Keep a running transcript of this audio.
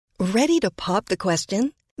Ready to pop the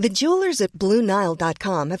question? The jewelers at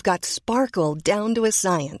BlueNile.com have got sparkle down to a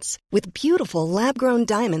science with beautiful lab-grown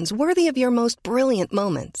diamonds worthy of your most brilliant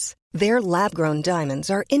moments. Their lab-grown diamonds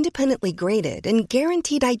are independently graded and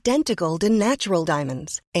guaranteed identical to natural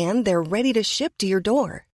diamonds, and they're ready to ship to your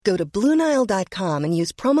door. Go to BlueNile.com and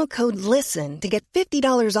use promo code LISTEN to get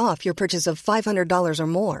 $50 off your purchase of $500 or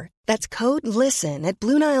more. That's code LISTEN at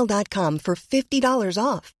BlueNile.com for $50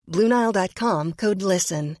 off. BlueNile.com, code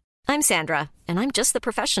LISTEN. I'm Sandra, and I'm just the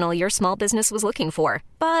professional your small business was looking for.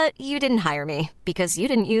 But you didn't hire me because you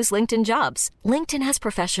didn't use LinkedIn Jobs. LinkedIn has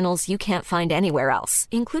professionals you can't find anywhere else,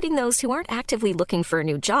 including those who aren't actively looking for a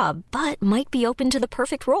new job, but might be open to the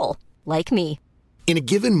perfect role, like me. In a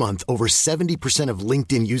given month, over 70% of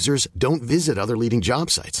LinkedIn users don't visit other leading job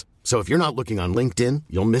sites. So if you're not looking on LinkedIn,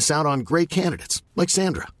 you'll miss out on great candidates like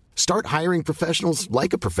Sandra. Start hiring professionals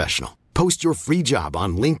like a professional. Post your free job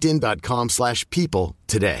on linkedin.com/people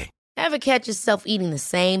today. Ever catch yourself eating the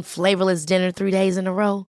same flavorless dinner 3 days in a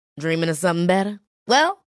row? Dreaming of something better?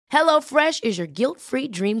 Well, HelloFresh is your guilt-free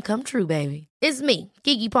dream come true, baby. It's me,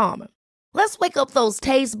 Keke Palmer. Let's wake up those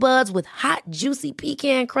taste buds with hot, juicy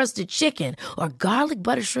pecan-crusted chicken or garlic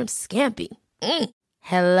butter shrimp scampi.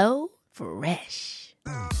 Hello Fresh.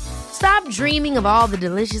 Stop dreaming of all the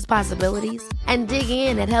delicious possibilities and dig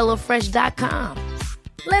in at HelloFresh.com.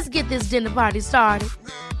 Let's get this dinner party started.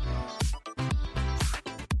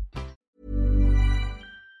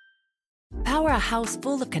 Power a house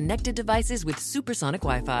full of connected devices with supersonic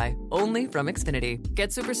Wi-Fi, only from Xfinity.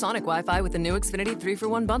 Get supersonic Wi-Fi with the new Xfinity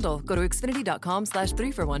 3-for-1 bundle. Go to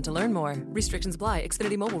xfinity.com/3-for-1 to learn more. Restrictions apply.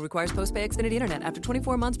 Xfinity Mobile requires post-pay Xfinity Internet. After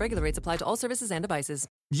 24 months, regular rates apply to all services and devices.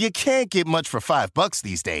 You can't get much for $5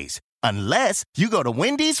 these days. Unless you go to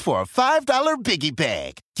Wendy's for a $5 Biggie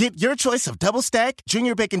Bag. Get your choice of double stack,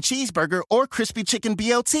 junior bacon cheeseburger, or crispy chicken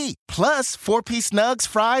BLT. Plus 4-piece nugs,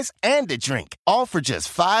 fries, and a drink. All for just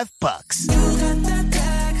 $5. You got that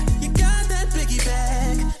bag. You got that Biggie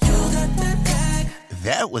Bag. You got that bag.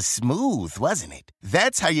 That was smooth, wasn't it?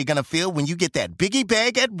 That's how you're going to feel when you get that Biggie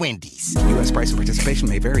Bag at Wendy's. U.S. price and participation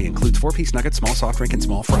may vary. Includes 4-piece nuggets, small soft drink, and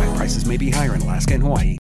small fry. Prices may be higher in Alaska and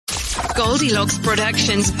Hawaii. Goldilocks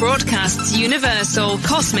Productions broadcasts universal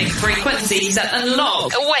cosmic frequencies that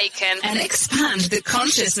unlock, awaken, and expand the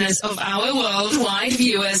consciousness of our worldwide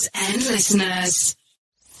viewers and listeners.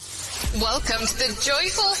 Welcome to the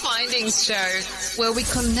Joyful Findings Show, where we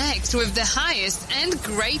connect with the highest and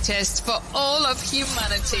greatest for all of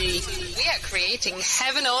humanity. We are creating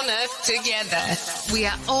heaven on earth together. We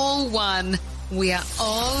are all one. We are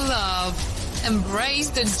all love. Embrace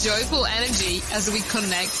the joyful energy as we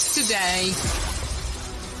connect today.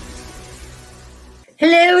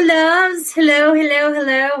 Hello, loves. Hello.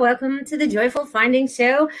 Welcome to the Joyful Findings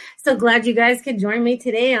Show. So glad you guys could join me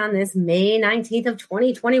today on this May 19th of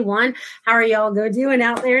 2021. How are y'all doing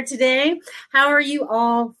out there today? How are you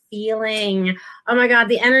all feeling? Oh my God,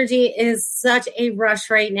 the energy is such a rush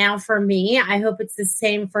right now for me. I hope it's the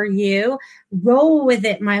same for you. Roll with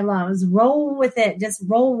it, my loves. Roll with it. Just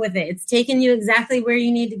roll with it. It's taking you exactly where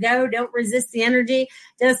you need to go. Don't resist the energy.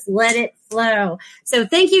 Just let it flow. So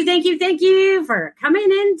thank you for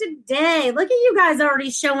coming in today. Look at you guys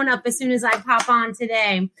already showing up as soon as I pop on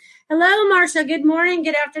today. Hello, Marsha. Good morning.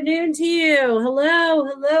 Good afternoon to you. Hello.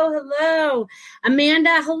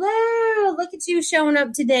 Amanda, hello. Look at you showing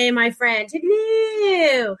up today, my friend.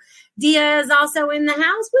 Hello. Dia is also in the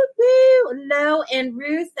house. Woo. Hello. And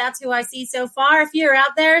Ruth, that's who I see so far. If you're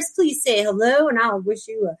out there, please say hello, and I'll wish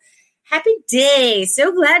you a happy day.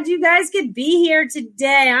 So glad you guys could be here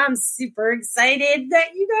today. I'm super excited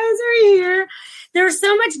that you guys are here. There's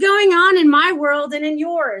so much going on in my world and in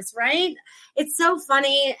yours, right? It's so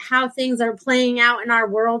funny how things are playing out in our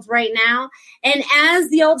world right now. And as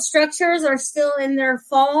the old structures are still in their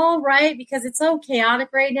fall, right? Because it's so chaotic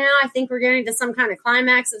right now. I think we're getting to some kind of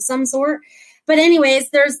climax of some sort. But anyways,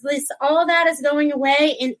 there's this, all that is going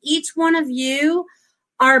away. And each one of you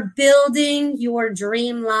are building your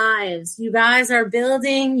dream lives. You guys are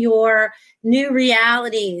building your new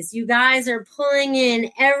realities. You guys are pulling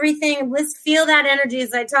in everything. Let's feel that energy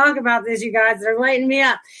as I talk about this, you guys. They're lighting me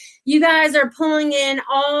up. You guys are pulling in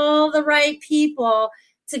all the right people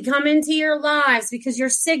to come into your lives because your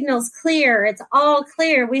signal's clear. It's all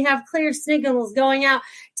clear. We have clear signals going out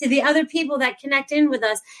to the other people that connect in with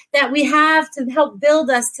us that we have to help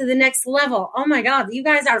build us to the next level. Oh my God, you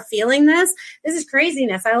guys are feeling this? This is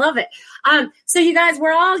craziness. I love it. So you guys,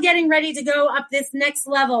 we're all getting ready to go up this next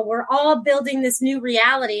level. We're all building this new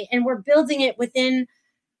reality, and we're building it within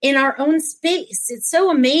in our own space. It's so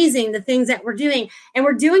amazing, the things that we're doing. And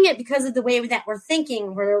we're doing it because of the way that we're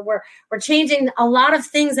thinking. We're changing a lot of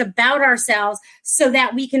things about ourselves so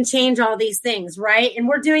that we can change all these things, right? And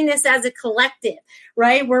we're doing this as a collective,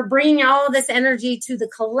 right? We're bringing all of this energy to the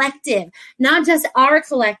collective, not just our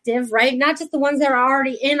collective, right? Not just the ones that are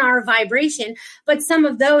already in our vibration, but some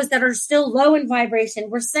of those that are still low in vibration.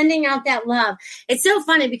 We're sending out that love. It's so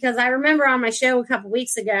funny because I remember on my show a couple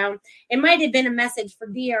weeks ago, it might have been a message for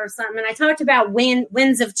Dia or something, and I talked about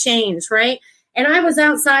winds of change, right? And I was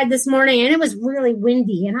outside this morning, and it was really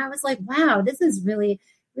windy, and I was like, wow, this is really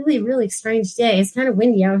strange day. It's kind of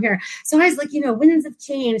windy out here. So I was like, winds of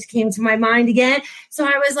change came to my mind again. So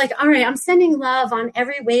I was like, all right, I'm sending love on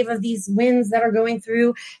every wave of these winds that are going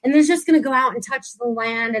through, and they're just going to go out and touch the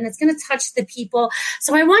land, and it's going to touch the people.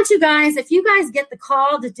 So I want you guys, if you guys get the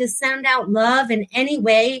call to just send out love in any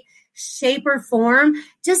way, shape, or form,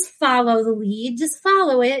 just follow the lead. Just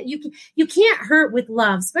follow it. You can't hurt with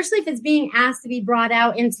love, especially if it's being asked to be brought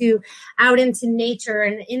out into nature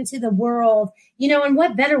and into the world. And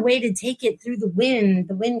what better way to take it through the wind?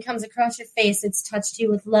 The wind comes across your face. It's touched you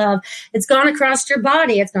with love. It's gone across your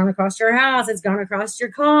body. It's gone across your house. It's gone across your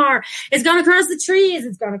car. It's gone across the trees.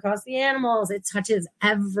 It's gone across the animals. It touches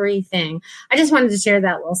everything. I just wanted to share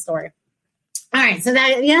that little story. All right. So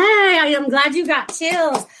I'm glad you got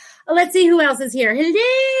chills. Let's see who else is here.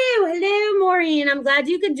 Hello, Maureen. I'm glad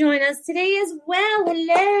you could join us today as well.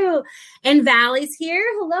 Hello. And Valley's here.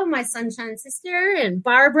 Hello, my sunshine sister. And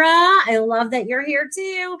Barbara, I love that you're here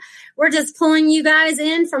too. We're just pulling you guys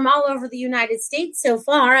in from all over the United States so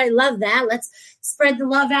far. I love that. Let's spread the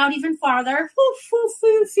love out even farther.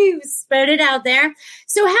 Spread it out there.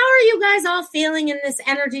 So how are you guys all feeling in this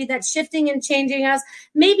energy that's shifting and changing us?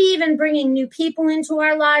 Maybe even bringing new people into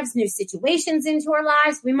our lives, new situations into our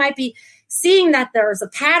lives. We might be seeing that there's a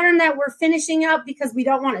pattern that we're finishing up because we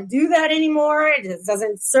don't want to do that anymore. It just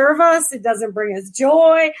doesn't serve us. It doesn't bring us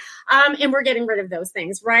joy. And we're getting rid of those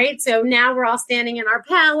things, right? So now we're all standing in our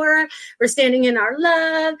power. We're standing in our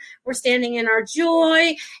love. We're standing in our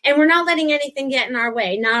joy. And we're not letting anything get in our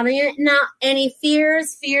way. Not any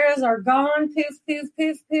fears. Fears are gone. Poof, poof,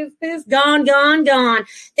 poof, poof, poof. Gone, gone, gone.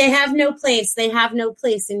 They have no place. They have no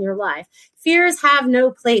place in your life. Fears have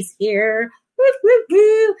no place here.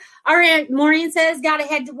 All right, Maureen says, gotta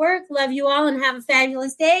head to work. Love you all and have a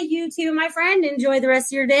fabulous day. You too, my friend. Enjoy the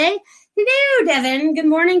rest of your day. Hello, Devin. Good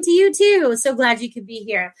morning to you too. So glad you could be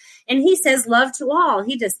here. And he says love to all.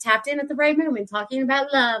 He just tapped in at the right moment talking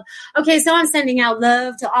about love. Okay, so I'm sending out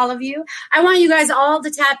love to all of you. I want you guys all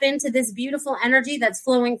to tap into this beautiful energy that's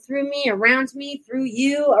flowing through me, around me, through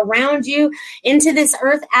you, around you, into this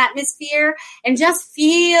earth atmosphere, and just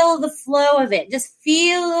feel the flow of it. Just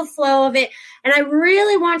feel the flow of it. And I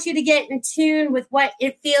really want you to get in tune with what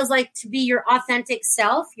it feels like to be your authentic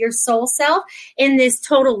self, your soul self, in this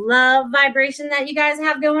total love vibration that you guys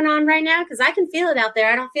have going on right now, because I can feel it out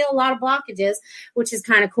there. I don't feel a lot of blockages, which is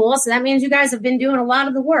kind of cool. So that means you guys have been doing a lot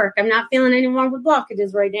of the work. I'm not feeling anyone with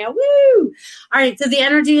blockages right now. Woo! All right, so the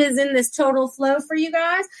energy is in this total flow for you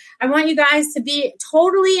guys. I want you guys to be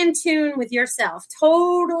totally in tune with yourself,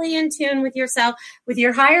 totally in tune with yourself, with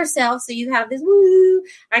your higher self. So you have this woo.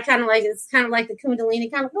 It's kind of like the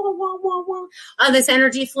Kundalini, kind of wah, wah, wah, wah. This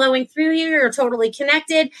energy flowing through you. You're totally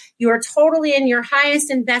connected. You are totally in your highest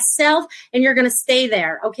and best self, and you're going to stay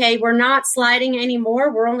there. Okay, we're not sliding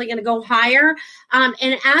anymore. We're only going to go higher.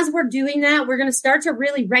 And as we're doing that, we're going to start to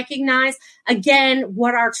really recognize again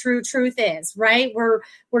what our true truth is. Right? We're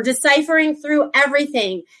deciphering through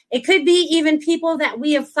everything. It could be even people that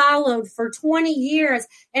we have followed for 20 years,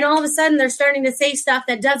 and all of a sudden they're starting to say stuff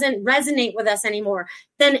that doesn't resonate with us anymore.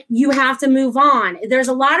 Then you have to move on. There's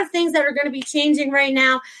a lot of things that are going to be changing right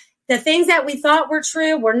now. The things that we thought were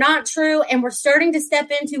true were not true, and we're starting to step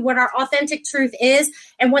into what our authentic truth is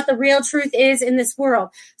and what the real truth is in this world.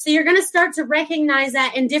 So you're going to start to recognize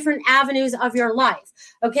that in different avenues of your life,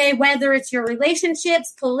 okay? Whether it's your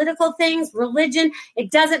relationships, political things, religion, it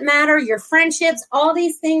doesn't matter, your friendships, all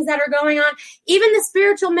these things that are going on, even the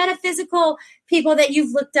spiritual, metaphysical people that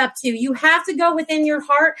you've looked up to. You have to go within your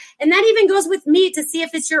heart, and that even goes with me to see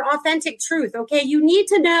if it's your authentic truth, okay? You need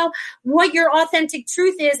to know what your authentic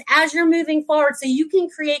truth is as you're moving forward so you can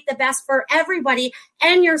create the best for everybody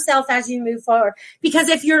and yourself as you move forward. Because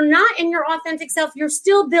if you're not in your authentic self, you're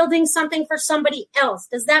still building something for somebody else.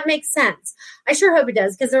 Does that make sense? I sure hope it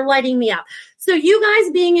does, because they're lighting me up. So you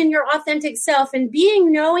guys being in your authentic self and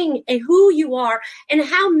knowing who you are and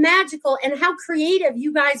how magical and how creative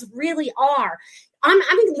you guys really are. I'm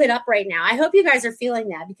lit up right now. I hope you guys are feeling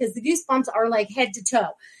that, because the goosebumps are like head to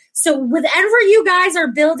toe. So whatever you guys are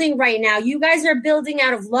building right now, you guys are building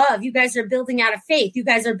out of love. You guys are building out of faith. You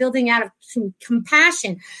guys are building out of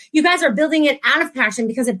compassion. You guys are building it out of passion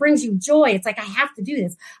because it brings you joy. It's like, I have to do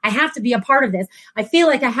this. I have to be a part of this. I feel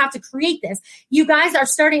like I have to create this. You guys are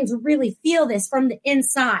starting to really feel this from the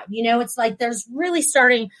inside. You know, it's like there's really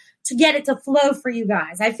starting to get it to flow for you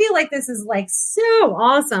guys. I feel like this is like so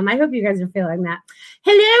awesome. I hope you guys are feeling that.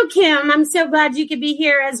 Hello, Kim. I'm so glad you could be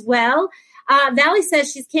here as well. Valley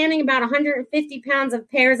says she's canning about 150 pounds of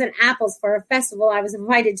pears and apples for a festival I was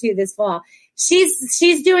invited to this fall.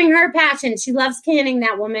 She's doing her passion. She loves canning,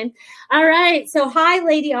 that woman. All right. So hi,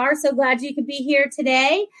 Lady R. So glad you could be here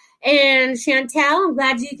today. And Chantel, I'm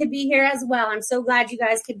glad you could be here as well. I'm so glad you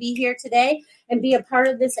guys could be here today and be a part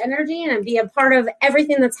of this energy and be a part of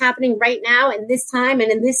everything that's happening right now in this time and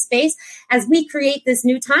in this space as we create this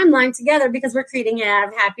new timeline together, because we're creating it out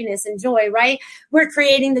of happiness and joy, right? We're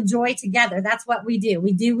creating the joy together. That's what we do.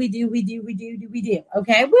 We do.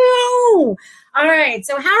 Okay. Woo! All right.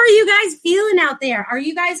 So how are you guys feeling out there? Are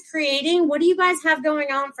you guys creating? What do you guys have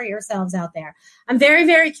going on for yourselves out there? I'm very,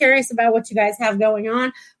 very curious about what you guys have going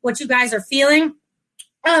on, what you guys are feeling.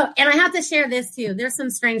 Oh, and I have to share this too. There's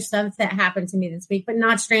some strange stuff that happened to me this week, but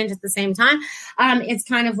not strange at the same time. It's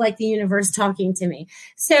kind of like the universe talking to me.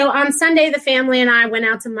 So on Sunday, the family and I went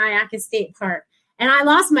out to Mayaca State Park. And I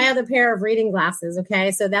lost my other pair of reading glasses,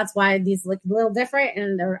 okay? So that's why these look a little different.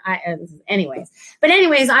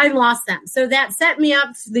 Anyways, I lost them. So that set me up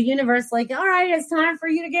to the universe like, all right, it's time for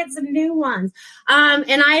you to get some new ones.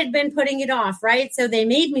 And I had been putting it off, right? So they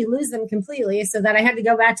made me lose them completely so that I had to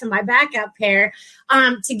go back to my backup pair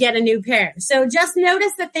to get a new pair. So just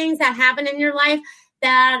notice the things that happen in your life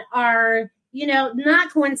that are, you know,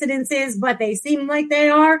 not coincidences, but they seem like they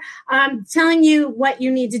are, telling you what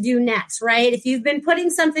you need to do next, right? If you've been putting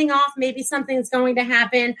something off, maybe something's going to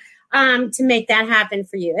happen to make that happen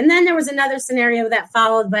for you. And then there was another scenario that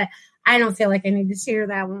followed, but I don't feel like I need to share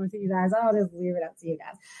that one with you guys. I'll just leave it up to you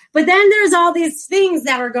guys. But then there's all these things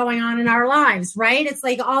that are going on in our lives, right? It's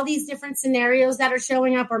like all these different scenarios that are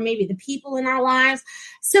showing up, or maybe the people in our lives.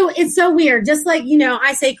 So it's so weird. Just like, you know,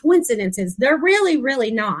 I say coincidences. They're really,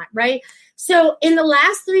 really not, right? So in the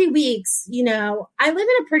last 3 weeks, you know, I live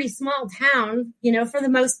in a pretty small town, you know, for the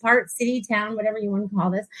most part, city, town, whatever you want to call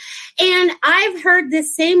this. And I've heard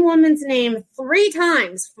this same woman's name 3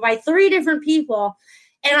 times by 3 different people.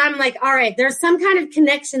 And I'm like, all right, there's some kind of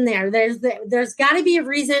connection there. There's got to be a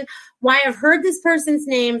reason why I've heard this person's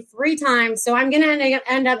name 3 times. So I'm going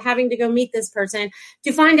to end up having to go meet this person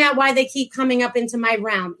to find out why they keep coming up into my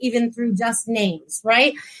realm, even through just names,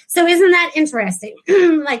 right? So isn't that interesting?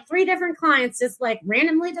 Like 3 different clients just like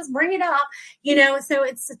randomly just bring it up, you know? So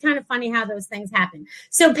it's kind of funny how those things happen.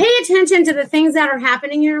 So pay attention to the things that are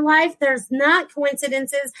happening in your life. There's not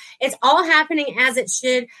coincidences. It's all happening as it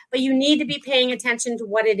should, but you need to be paying attention to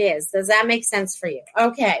what it is. Does that make sense for you?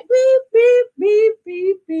 Okay. Beep, beep, beep,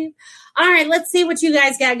 beep, beep. All right, let's see what you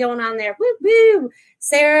guys got going on there. Woo, woo.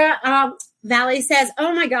 Sarah Valley says,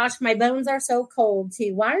 oh my gosh, my bones are so cold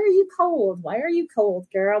too. Why are you cold? Why are you cold,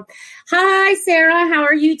 girl? Hi, Sarah. How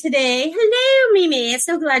are you today? Hello, Mimi.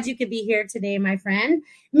 So glad you could be here today, my friend.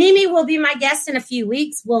 Mimi will be my guest in a few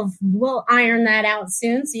weeks. We'll iron that out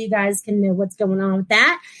soon so you guys can know what's going on with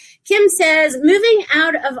that. Kim says, moving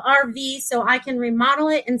out of RV so I can remodel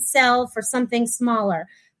it and sell for something smaller.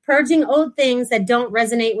 Purging old things that don't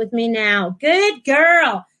resonate with me now. Good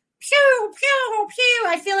girl. Pew, pew, pew.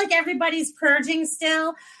 I feel like everybody's purging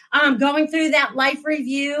still, going through that life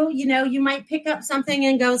review. You know, you might pick up something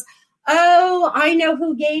and goes, oh, I know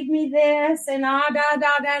who gave me this, and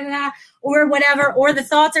or whatever, or the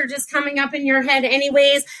thoughts are just coming up in your head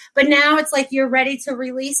anyways, but now it's like you're ready to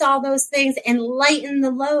release all those things and lighten the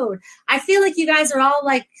load. I feel like you guys are all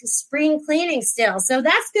like spring cleaning still, so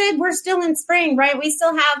that's good. We're still in spring, right? We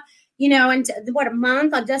still have, you know, and what, a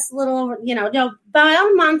month, or just a little over, you know, no,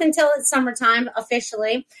 about a month until it's summertime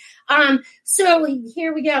officially. So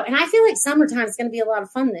here we go. And I feel like summertime is going to be a lot of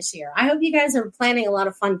fun this year. I hope you guys are planning a lot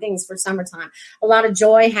of fun things for summertime, a lot of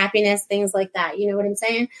joy, happiness, things like that. You know what I'm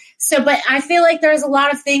saying? So, but I feel like there's a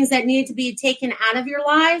lot of things that need to be taken out of your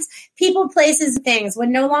lives. People, places, things. What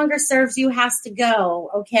no longer serves you has to go.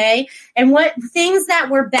 Okay. And what things that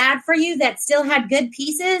were bad for you that still had good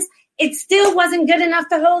pieces, it still wasn't good enough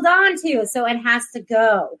to hold on to. So it has to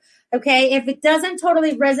go. Okay. If it doesn't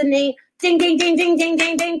totally resonate, ding, ding, ding, ding, ding,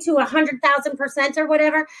 ding, ding, to 100,000% or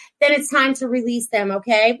whatever, then it's time to release them.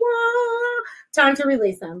 Okay. Time to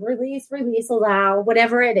release them. Release, allow,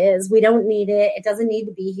 whatever it is. We don't need it. It doesn't need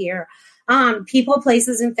to be here. People,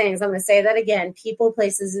 places, and things. I'm going to say that again. People,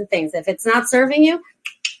 places, and things. If it's not serving you,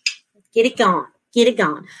 get it gone. Get it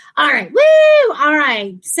gone. All right. Woo! All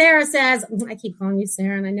right. Sarah says, I keep calling you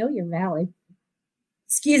Sarah, and I know you're Valley.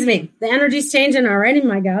 Excuse me. The energy's changing already.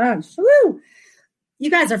 My gosh. Woo! You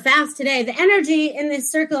guys are fast today. The energy in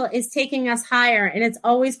this circle is taking us higher, and it's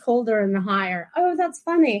always colder in the higher. Oh, that's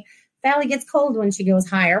funny. Valley gets cold when she goes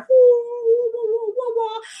higher.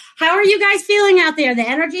 How are you guys feeling out there? The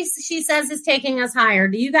energy, she says, is taking us higher.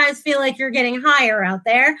 Do you guys feel like you're getting higher out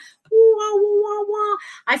there?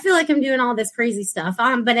 I feel like I'm doing all this crazy stuff.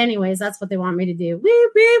 But anyways, that's what they want me to do. Woo,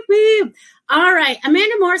 woo, woo. All right.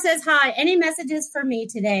 Amanda Moore says, hi. Any messages for me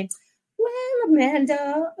today? Well,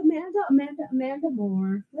 Amanda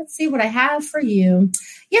Moore. Let's see what I have for you.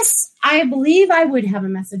 Yes, I believe I would have a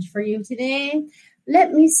message for you today.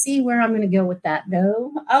 Let me see where I'm going to go with that,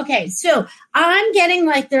 though. Okay, so I'm getting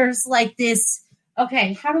like there's like this.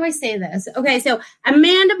 Okay, how do I say this? Okay, so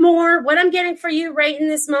Amanda Moore, what I'm getting for you right in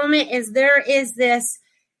this moment is there is this.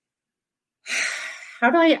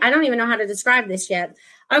 I don't even know how to describe this yet.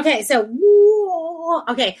 Okay, so I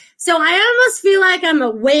almost feel like I'm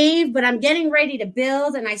a wave, but I'm getting ready to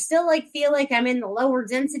build, and I still feel like I'm in the lower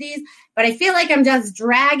densities, but I feel like I'm just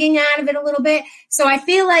dragging out of it a little bit. So I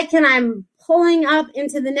feel like I'm pulling up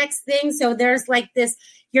into the next thing. So there's like this,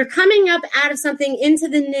 you're coming up out of something into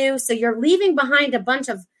the new. So you're leaving behind a bunch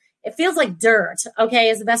of, it feels like dirt, okay,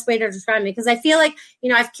 is the best way to describe it. Because I feel like,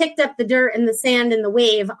 I've kicked up the dirt and the sand and the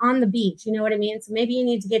wave on the beach. You know what I mean? So maybe you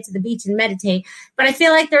need to get to the beach and meditate. But I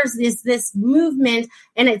feel like there's this movement,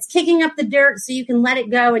 and it's kicking up the dirt so you can let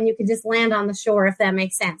it go and you can just land on the shore, if that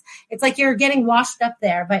makes sense. It's like you're getting washed up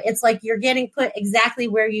there, but it's like you're getting put exactly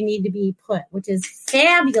where you need to be put, which is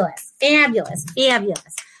fabulous, fabulous,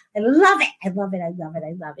 fabulous. I love it. I love it. I love it.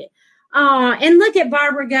 I love it. Oh, and look at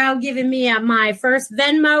Barbara Go giving me my first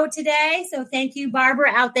Venmo today. So thank you,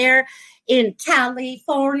 Barbara, out there in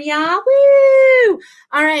California. Woo!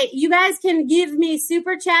 All right. You guys can give me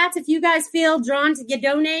super chats if you guys feel drawn to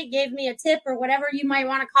donate, give me a tip or whatever you might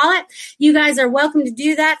want to call it. You guys are welcome to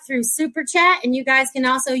do that through super chat. And you guys can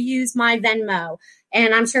also use my Venmo.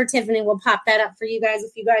 And I'm sure Tiffany will pop that up for you guys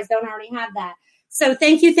if you guys don't already have that. So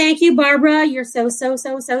thank you, Barbara. You're so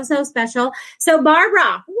special. So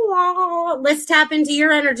Barbara, let's tap into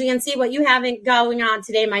your energy and see what you have going on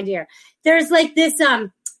today, my dear. There's like this, all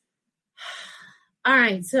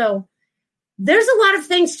right. So there's a lot of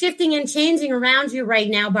things shifting and changing around you right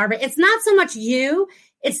now, Barbara. It's not so much you,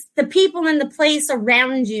 it's the people in the place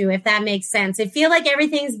around you, if that makes sense. I feel like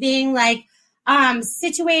everything's being like,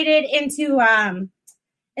 situated into,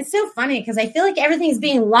 it's so funny because I feel like everything's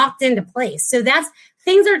being locked into place. So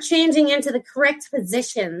things are changing into the correct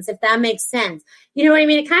positions, if that makes sense. You know what I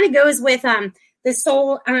mean? It kind of goes with the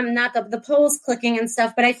soul, not the poles clicking and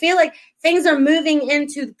stuff, but I feel like things are moving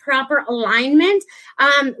into the proper alignment,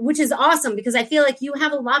 which is awesome because I feel like you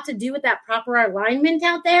have a lot to do with that proper alignment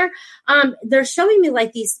out there. They're showing me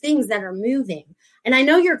like these things that are moving. And I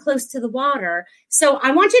know you're close to the water. So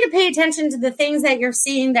I want you to pay attention to the things that you're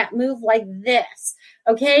seeing that move like this.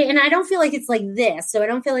 Okay. And I don't feel like it's like this. So I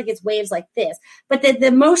don't feel like it's waves like this, but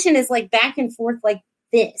the motion is like back and forth like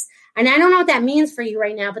this. And I don't know what that means for you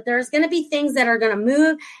right now, but there's going to be things that are going to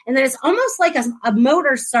move. And then it's almost like a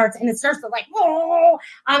motor starts and it starts to like, whoa,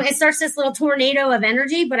 it starts this little tornado of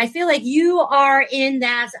energy. But I feel like you are in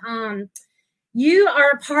that, you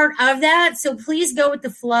are a part of that. So please go with the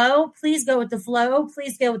flow. Please go with the flow.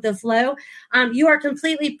 Please go with the flow. You are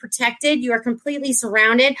completely protected. You are completely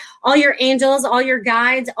surrounded. All your angels, all your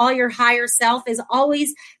guides, all your higher self is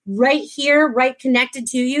always right here, right connected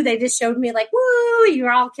to you. They just showed me like, woo,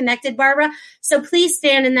 you're all connected, Barbara. So please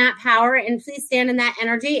stand in that power and please stand in that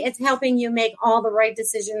energy. It's helping you make all the right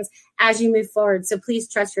decisions as you move forward. So please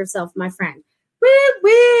trust yourself, my friend. Woo,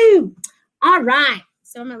 woo. All right.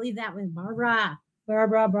 So I'm going to leave that with Barbara.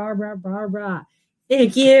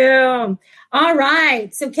 Thank you. All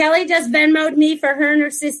right. So Kelly just Venmo'd me for her and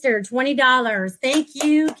her sister, $20. Thank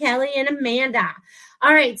you, Kelly and Amanda.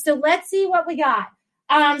 All right. So let's see what we got.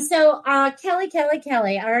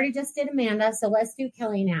 Kelly. I already just did Amanda. So let's do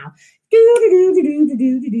Kelly now.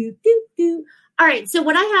 All right. So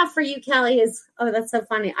what I have for you, Kelly, is, oh, that's so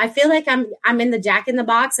funny. I feel like I'm in the Jack in the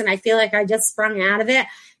Box and I feel like I just sprung out of it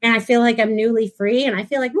and I feel like I'm newly free and I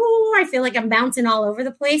feel like, whoa, I feel like I'm bouncing all over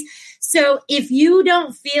the place. So if you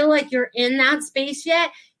don't feel like you're in that space yet,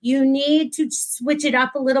 you need to switch it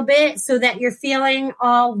up a little bit so that you're feeling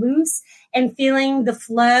all loose and feeling the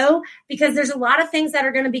flow because there's a lot of things that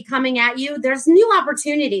are going to be coming at you. There's new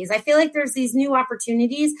opportunities. I feel like there's these new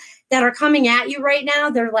opportunities that are coming at you right now.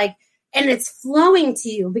 They're like, and it's flowing to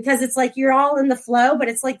you because it's like you're all in the flow, but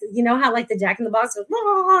it's like, you know how like the Jack in the Box goes,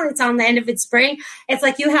 oh, it's on the end of its spring. It's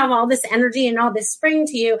like you have all this energy and all this spring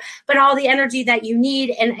to you, but all the energy that you need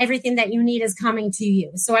and everything that you need is coming to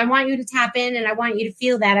you. So I want you to tap in and I want you to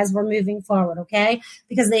feel that as we're moving forward, okay?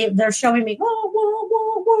 Because they're showing me, whoa, whoa,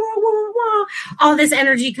 whoa, whoa, whoa, whoa, all this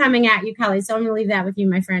energy coming at you, Kelly. So I'm going to leave that with you,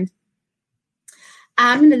 my friend.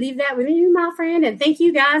 I'm going to leave that with you, my friend. And thank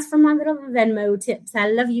you guys for my little Venmo tips. I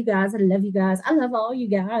love you guys. I love you guys. I love all you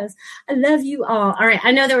guys. I love you all. All right.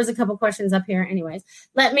 I know there was a couple questions up here. Anyways,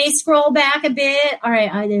 let me scroll back a bit. All right.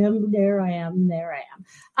 There I am.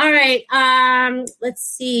 All right. Let's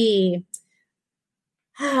see.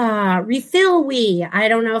 Refill we. I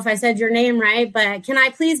don't know if I said your name right, but can I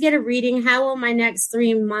please get a reading? How will my next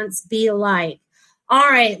 3 months be like? All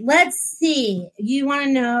right. Let's see. You want to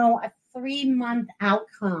know 3-month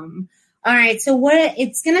outcome. All right. So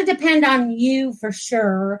it's going to depend on you for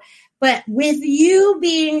sure. But with you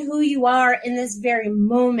being who you are in this very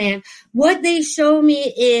moment, what they show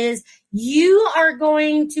me is you are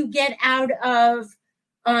going to get out of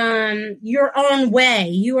your own way.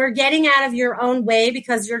 You are getting out of your own way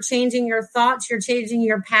because you're changing your thoughts, you're changing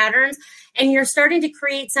your patterns, and you're starting to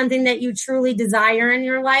create something that you truly desire in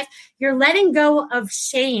your life. You're letting go of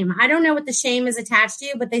shame. I don't know what the shame is attached to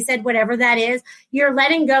you, but they said whatever that is, you're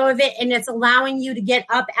letting go of it, and it's allowing you to get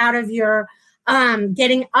up out of your you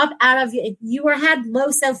had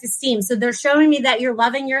low self-esteem. So they're showing me that you're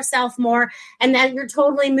loving yourself more and that you're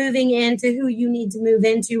totally moving into who you need to move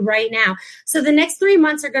into right now. So the next 3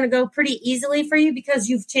 months are going to go pretty easily for you because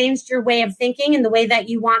you've changed your way of thinking and the way that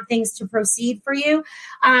you want things to proceed for you.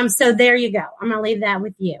 So there you go. I'm going to leave that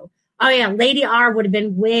with you. Oh yeah. Lady R would have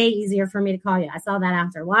been way easier for me to call you. I saw that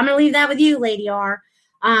after. Well, I'm going to leave that with you, Lady R.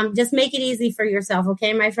 Just make it easy for yourself,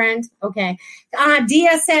 okay, my friend? Okay.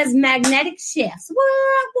 Dia says magnetic shifts. Wah,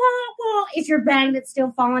 wah, wah. Is your magnet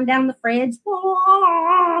still falling down the fridge?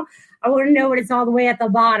 Wah. I want to know what it's all the way at the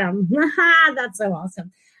bottom. That's so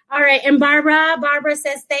awesome. All right. And Barbara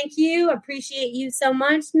says, thank you. Appreciate you so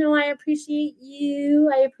much. No, I appreciate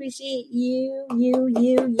you. I appreciate you.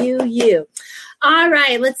 All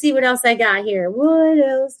right. Let's see what else I got here. What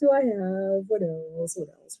else do I have? What else?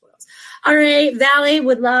 All right. Valley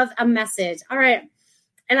would love a message. All right.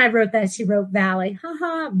 And I wrote that. She wrote Valley.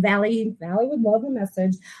 Valley would love a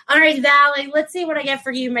message. All right, Valley. Let's see what I get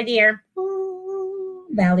for you, my dear.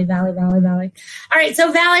 Valley. All right.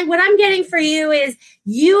 So Valley, what I'm getting for you is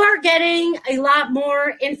you are getting a lot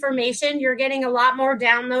more information. You're getting a lot more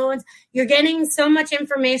downloads. You're getting so much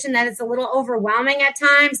information that it's a little overwhelming at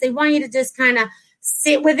times. They want you to just kind of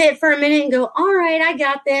sit with it for a minute and go, all right, I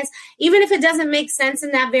got this. Even if it doesn't make sense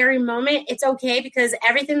in that very moment, it's okay because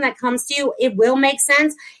everything that comes to you, it will make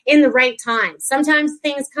sense in the right time. Sometimes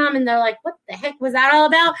things come and they're like, what the heck was that all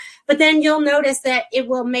about? But then you'll notice that it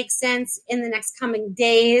will make sense in the next coming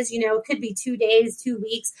days. You know, it could be 2 days, 2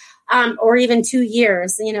 weeks, or even 2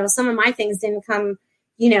 years. You know, some of my things didn't come,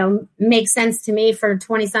 make sense to me for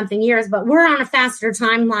 20 something years, but we're on a faster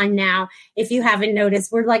timeline now. If you haven't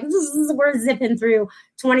noticed, we're zipping through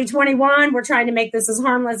 2021. We're trying to make this as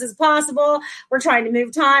harmless as possible. We're trying to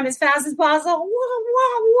move time as fast as possible.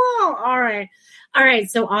 Whoa. All right.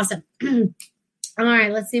 So awesome. All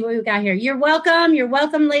right. Let's see what we've got here. You're welcome,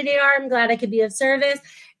 Lady R. I'm glad I could be of service.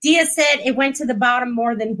 Dia said it went to the bottom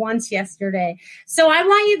more than once yesterday. So I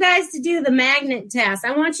want you guys to do the magnet test.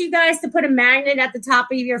 I want you guys to put a magnet at the top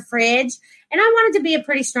of your fridge. And I want it to be a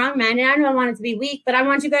pretty strong magnet. I don't want it to be weak, but I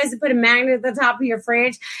want you guys to put a magnet at the top of your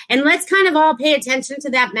fridge. And let's kind of all pay attention to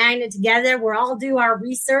that magnet together. We'll all do our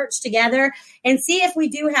research together and see if we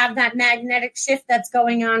do have that magnetic shift that's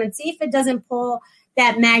going on and see if it doesn't pull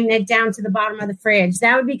that magnet down to the bottom of the fridge.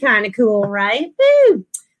 That would be kind of cool, right? Woo!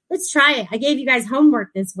 Let's try it. I gave you guys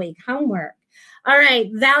homework this week. Homework. All right.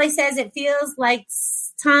 Valley says it feels like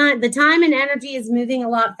the time and energy is moving a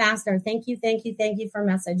lot faster. Thank you for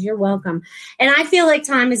message. You're welcome. And I feel like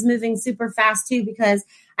time is moving super fast too, because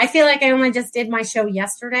I feel like I only just did my show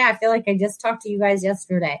yesterday. I feel like I just talked to you guys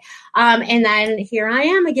yesterday. And then here I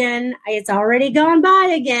am again. It's already gone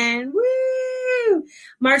by again. Woo!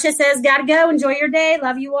 Marcia says, gotta go. Enjoy your day.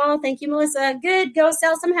 Love you all. Thank you, Melissa. Good. Go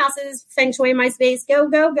sell some houses. Feng shui my space. Go.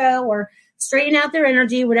 Or straighten out their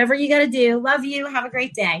energy. Whatever you got to do. Love you. Have a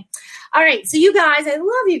great day. All right. So you guys, I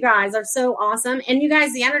love you guys. Are so awesome. And you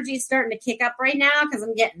guys, the energy is starting to kick up right now because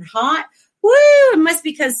I'm getting hot. Woo! It must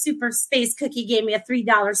be because Super Space Cookie gave me a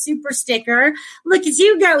 $3 super sticker. Look at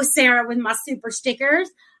you go, Sarah, with my super stickers.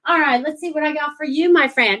 All right, let's see what I got for you, my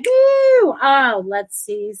friend. Woo! Oh, let's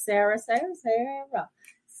see, Sarah.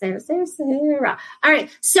 Sarah. All right.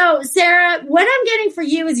 So Sarah, what I'm getting for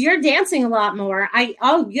you is you're dancing a lot more.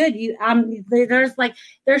 Good.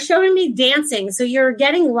 They're showing me dancing. So you're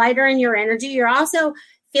getting lighter in your energy. You're also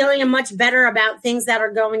feeling much better about things that are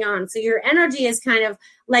going on. So your energy is kind of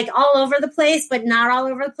like all over the place, but not all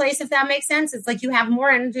over the place, if that makes sense. It's like you have more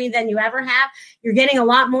energy than you ever have. You're getting a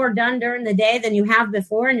lot more done during the day than you have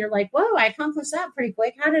before. And you're like, whoa, I accomplished that pretty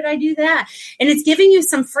quick. How did I do that? And it's giving you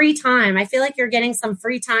some free time. I feel like you're getting some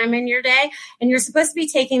free time in your day, and you're supposed to be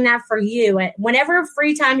taking that for you. Whenever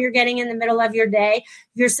free time you're getting in the middle of your day,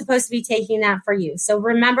 you're supposed to be taking that for you. So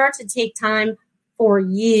remember to take time for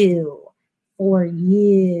you. For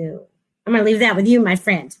you. I'm going to leave that with you, my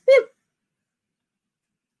friend. Woo.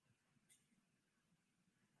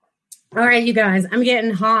 All right, you guys, I'm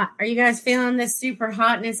getting hot. Are you guys feeling this super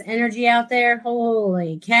hotness energy out there?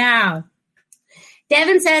 Holy cow.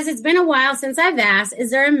 Devin says, it's been a while since I've asked,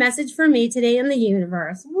 is there a message for me today in the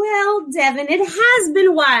universe? Well, Devin, it has been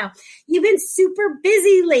a while. You've been super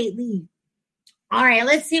busy lately. All right,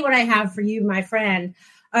 let's see what I have for you, my friend.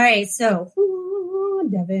 All right, so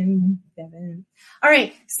Devin. All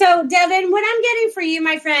right. So Devin, what I'm getting for you,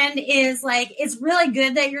 my friend, is like, it's really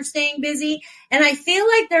good that you're staying busy. And I feel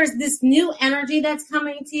like there's this new energy that's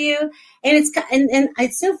coming to you. And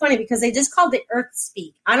it's so funny because they just called it Earth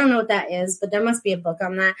Speak. I don't know what that is, but there must be a book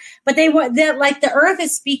on that. But like the Earth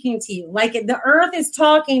is speaking to you, like the Earth is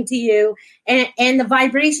talking to you, and the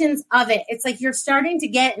vibrations of it. It's like you're starting to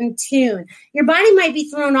get in tune. Your body might be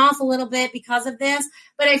thrown off a little bit because of this,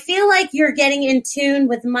 but I feel like you're getting in tune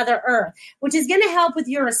with Mother Earth, which is going to help with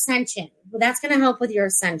your ascension. That's going to help with your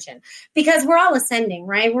ascension because we're all ascending,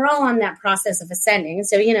 right? We're all on that process of ascending.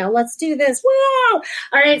 So, let's do this. Whoa!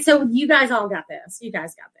 All right. So you guys all got this. You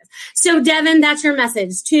guys got this. So Devin, that's your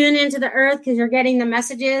message. Tune into the Earth because you're getting the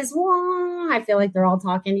messages. Whoa! I feel like they're all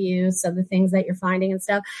talking to you. So the things that you're finding and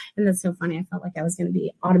stuff. And that's so funny. I felt like I was going to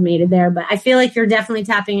be automated there, but I feel like you're definitely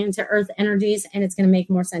tapping into Earth energies, and it's going to make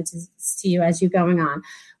more sense to you as you're going on.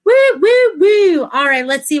 Woo, woo, woo. All right.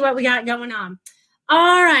 Let's see what we got going on.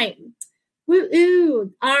 All right.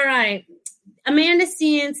 Woo-oo. All right. Amanda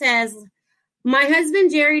Cian says, my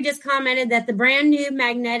husband Jerry just commented that the brand new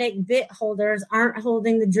magnetic bit holders aren't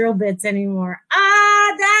holding the drill bits anymore.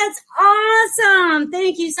 That's awesome.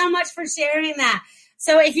 Thank you so much for sharing that.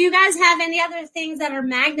 So if you guys have any other things that are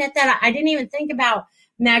magnet that I didn't even think about,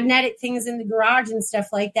 magnetic things in the garage and stuff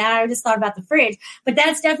like that. I just thought about the fridge, but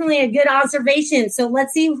that's definitely a good observation. So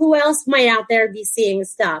let's see who else might out there be seeing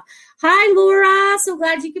stuff. Hi, Laura. So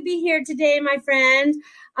glad you could be here today, my friend.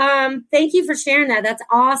 Thank you for sharing that. That's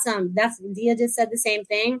awesome. Dia just said the same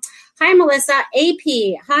thing. Hi, Melissa.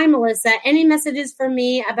 AP. Hi, Melissa. Any messages for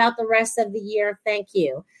me about the rest of the year? Thank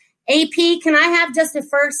you. AP, can I have just a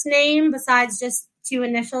first name besides just two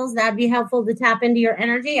initials? That'd be helpful to tap into your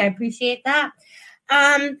energy. I appreciate that.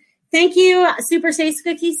 Thank you. Super Sace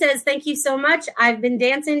Cookie says, thank you so much. I've been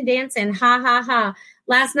dancing. Ha, ha, ha.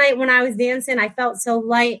 Last night when I was dancing, I felt so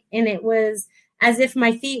light, and it was as if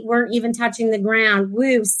my feet weren't even touching the ground.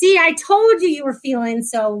 Woo. See, I told you were feeling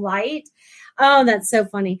so light. Oh, that's so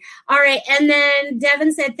funny. All right. And then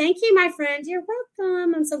Devin said, thank you, my friend. You're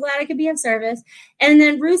welcome. I'm so glad I could be of service. And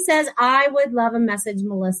then Ruth says, I would love a message,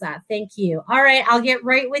 Melissa. Thank you. All right. I'll get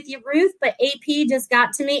right with you, Ruth. But AP just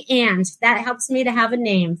got to me, and that helps me to have a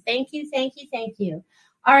name. Thank you. Thank you. Thank you.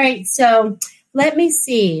 All right. So let me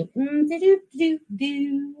see. Let's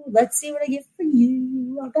see what I get for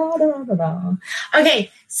you.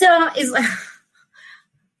 Okay. So is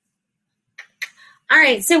all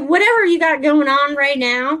right. So whatever you got going on right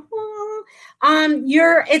now,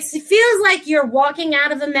 it feels like you're walking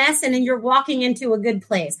out of a mess and then you're walking into a good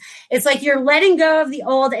place. It's like you're letting go of the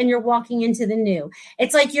old and you're walking into the new.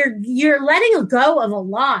 It's like you're letting go of a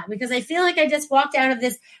lot, because I feel like I just walked out of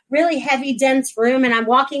this really heavy, dense room, and I'm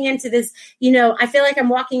walking into this, I feel like I'm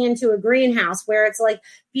walking into a greenhouse where it's like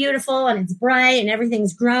beautiful and it's bright and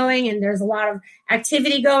everything's growing and there's a lot of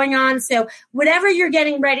activity going on. So whatever you're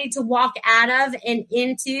getting ready to walk out of and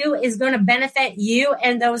into is going to benefit you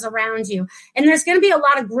and those around you. And there's going to be a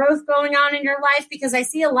lot of growth going on in your life, because I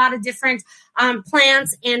see a lot of different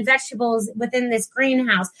plants and vegetables within this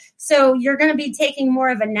greenhouse. So you're going to be taking more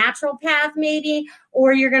of a natural path maybe,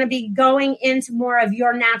 or you're going to be going into more of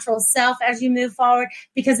your natural self as you move forward,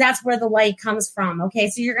 because that's where the light comes from. Okay,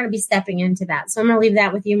 so you're going to be stepping into that. So I'm going to leave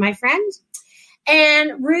that with you, my friend.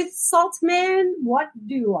 And Ruth Saltman, what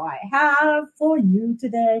do I have for you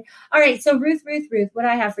today? All right, so Ruth, what do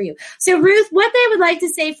I have for you? So Ruth, what they would like to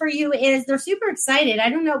say for you is they're super excited. I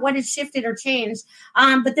don't know what has shifted or changed,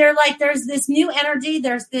 but they're like, there's this new energy.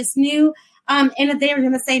 There's this new And they were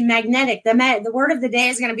going to say magnetic. The word of the day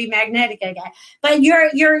is going to be magnetic again. But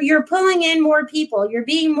you're pulling in more people. You're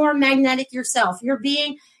being more magnetic yourself. You're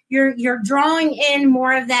drawing in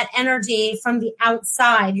more of that energy from the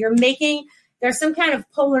outside. There's some kind of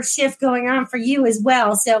polar shift going on for you as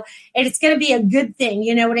well. So it's going to be a good thing.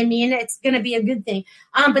 You know what I mean? It's going to be a good thing.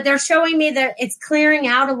 But they're showing me that it's clearing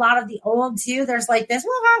out a lot of the old too. There's like this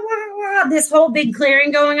whole big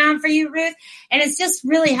clearing going on for you, Ruth. And it's just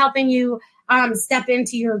really helping you step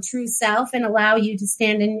into your true self and allow you to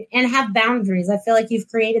stand in and have boundaries. I feel like you've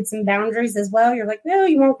created some boundaries as well. You're like, no,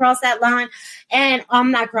 you won't cross that line. And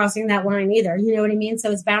I'm not crossing that line either. You know what I mean?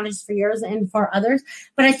 So it's boundaries for yours and for others.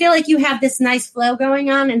 But I feel like you have this nice flow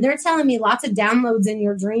going on, and they're telling me lots of downloads in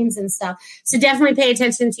your dreams and stuff. So definitely pay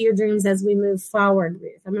attention to your dreams as we move forward,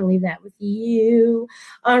 Ruth. I'm going to leave that with you.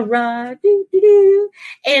 All right.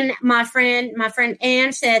 And my friend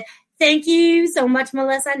Ann said, thank you so much,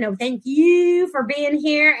 Melissa. No, thank you for being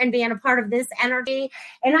here and being a part of this energy.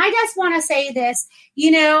 And I just want to say this,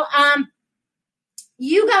 you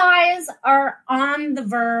guys are on the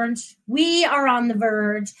verge. We are on the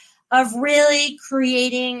verge of really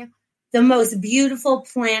creating the most beautiful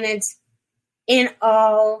planet in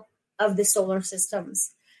all of the solar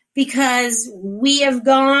systems, because we have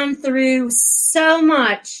gone through so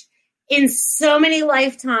much in so many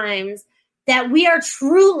lifetimes that we are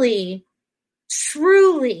truly,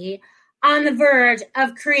 truly on the verge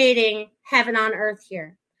of creating heaven on earth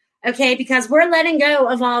here, okay? Because we're letting go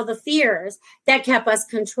of all the fears that kept us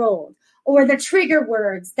controlled, or the trigger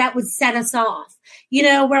words that would set us off.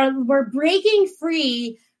 We're breaking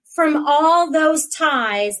free from all those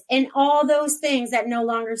ties and all those things that no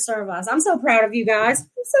longer serve us. I'm so proud of you guys.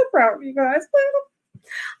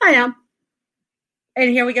 I am. And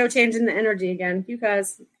here we go, changing the energy again. You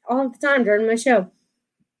guys, all the time during my show.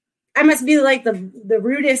 I must be like the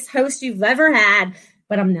rudest host you've ever had,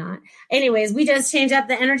 but I'm not. Anyways, we just change up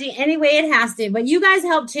the energy any way it has to. But you guys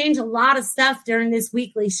help change a lot of stuff during this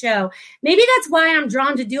weekly show. Maybe that's why I'm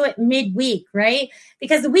drawn to do it midweek, right?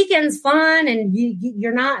 Because the weekend's fun and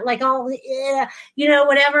you're not like all,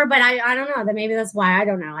 whatever. But I don't know. Maybe that's why. I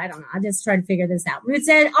don't know. I just try to figure this out. Ruth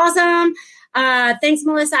said, awesome. Thanks,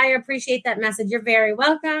 Melissa. I appreciate that message. You're very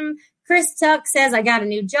welcome. Chris Tuck says, I got a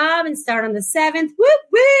new job and start on the 7th. Woo,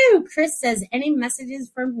 woo. Chris says, any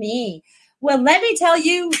messages for me? Well, let me tell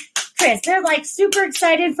you, Chris, they're like super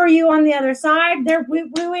excited for you on the other side. They're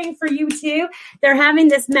wooing for you too. They're having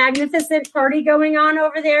this magnificent party going on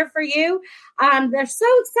over there for you. They're so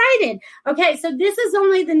excited. Okay, so this is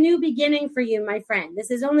only the new beginning for you, my friend.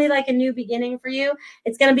 This is only like a new beginning for you.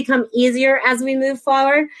 It's going to become easier as we move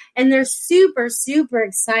forward. And they're super, super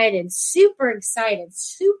excited.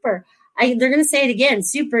 They're going to say it again,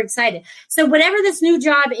 super excited. So whatever this new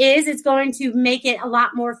job is, it's going to make it a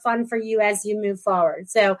lot more fun for you as you move forward.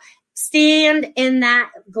 So stand in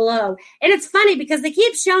that glow. And it's funny because they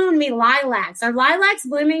keep showing me lilacs. Are lilacs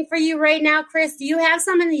blooming for you right now, Chris? Do you have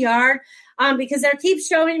some in the yard? Because they keep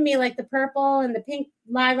showing me like the purple and the pink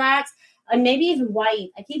lilacs. And maybe even white.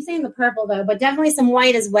 I keep saying the purple though, but definitely some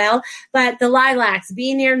white as well. But the lilacs,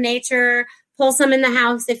 be near nature, pull some in the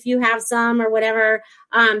house if you have some or whatever.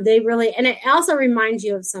 They really, and it also reminds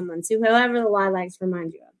you of someone. So whoever the lilacs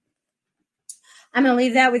remind you of. I'm going to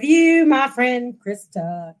leave that with you, my friend,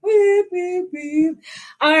 Krista. Whoop, whoop, whoop.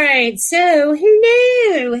 All right. So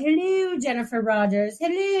hello, Jennifer Rogers.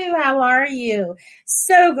 Hello. How are you?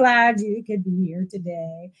 So glad you could be here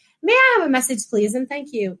today. May I have a message, please? And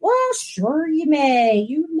thank you. Well, sure you may.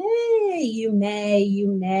 You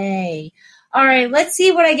may. All right. Let's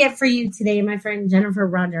see what I get for you today, my friend, Jennifer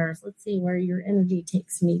Rogers. Let's see where your energy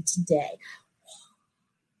takes me today.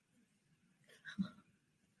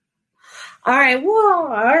 All right. Whoa. All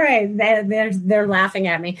right. They're laughing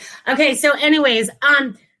at me. Okay. So anyways,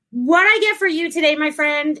 what I get for you today, my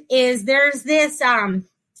friend, is there's this,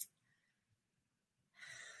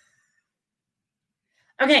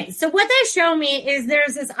 okay. So what they show me is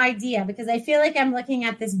there's this idea, because I feel like I'm looking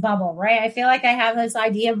at this bubble, right? I feel like I have this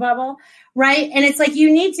idea bubble, right? And it's like,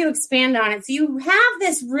 you need to expand on it. So you have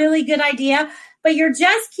this really good idea, but you're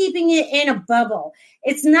just keeping it in a bubble.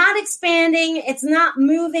 It's not expanding. It's not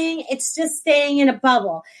moving. It's just staying in a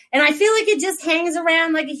bubble. And I feel like it just hangs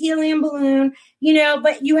around like a helium balloon,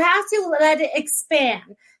 but you have to let it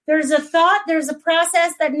expand. There's a thought, there's a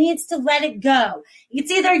process that needs to let it go. It's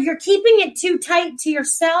either you're keeping it too tight to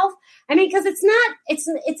yourself. Because it's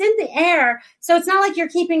in the air. So it's not like you're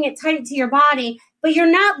keeping it tight to your body, but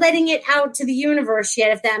you're not letting it out to the universe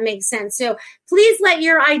yet, if that makes sense. So please let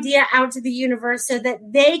your idea out to the universe so that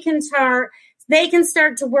they can start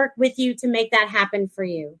to work with you to make that happen for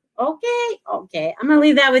you. Okay. I'm going to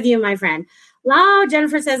leave that with you, my friend. Oh,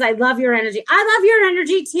 Jennifer says, I love your energy. I love your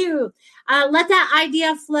energy too. Let that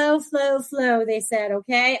idea flow, they said,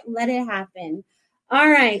 okay? Let it happen. All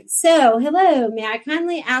right. So, hello. May I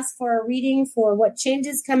kindly ask for a reading for what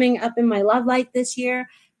changes coming up in my love life this year?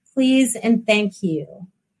 Please and thank you.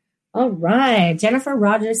 All right. Jennifer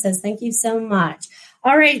Rogers says, thank you so much.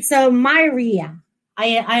 All right. So, Myra.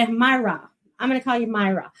 Myra. I'm going to call you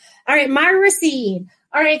Myra. All right. Myra Seed.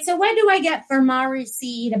 All right. So, what do I get for Myra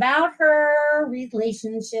Seed about her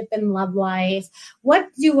relationship and love life? What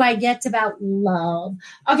do I get about love?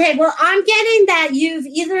 Okay. Well, I'm getting that you've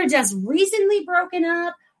either just recently broken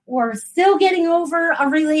up or still getting over a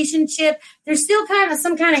relationship. There's still kind of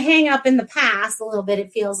some kind of hang up in the past a little bit,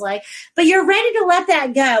 it feels like, but you're ready to let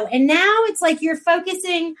that go. And now it's like you're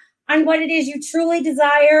focusing on what it is you truly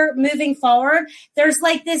desire moving forward. There's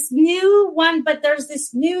like this new one, but there's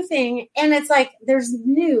this new thing. And it's like, there's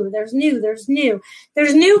going to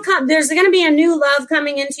be a new love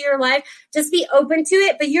coming into your life. Just be open to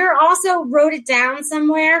it. But you're also wrote it down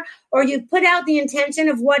somewhere, or you put out the intention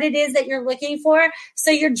of what it is that you're looking for. So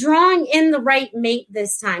you're drawing in the right mate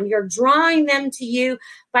this time. You're drawing them to you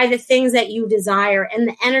by the things that you desire and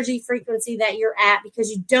the energy frequency that you're at, because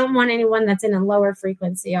you don't want anyone that's in a lower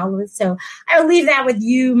frequency. So I will leave that with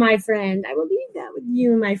you, my friend.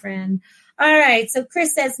 All right. So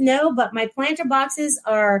Chris says, no, but my planter boxes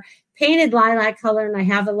are painted lilac color and I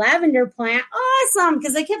have a lavender plant. Awesome.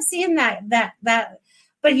 Because I kept seeing that.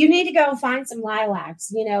 But you need to go find some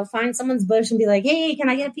lilacs, find someone's bush and be like, hey, can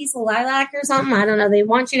I get a piece of lilac or something? I don't know. They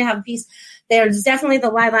want you to have a piece. There's definitely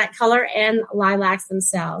the lilac color and lilacs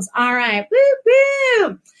themselves. All right.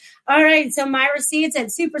 Woo. All right. So Myra Seed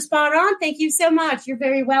said, super spot on. Thank you so much. You're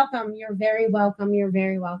very welcome.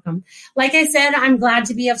 Like I said, I'm glad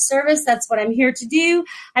to be of service. That's what I'm here to do.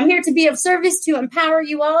 I'm here to be of service, to empower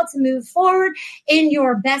you all to move forward in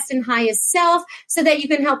your best and highest self so that you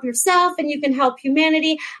can help yourself and you can help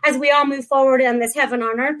humanity as we all move forward on this heaven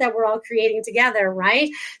on earth that we're all creating together,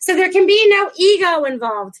 right? So there can be no ego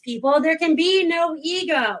involved, people. There can be no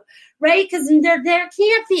ego, right? Because there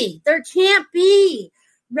can't be.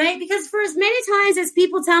 Right? Because for as many times as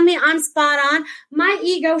people tell me I'm spot on, my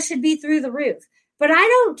ego should be through the roof. But I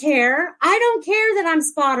don't care. I don't care that I'm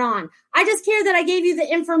spot on. I just care that I gave you the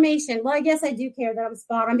information. Well, I guess I do care that I'm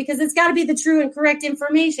spot on because it's got to be the true and correct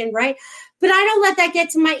information, right? But I don't let that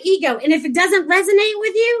get to my ego. And if it doesn't resonate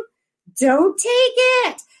with you, don't take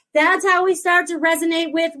it. That's how we start to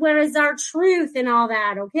resonate with what is our truth and all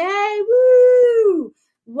that, okay? Woo!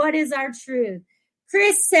 What is our truth?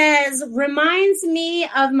 Chris says, reminds me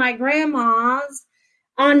of my grandma's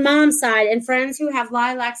on mom's side and friends who have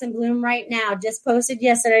lilacs in bloom right now. Just posted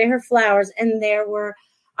yesterday her flowers, and there were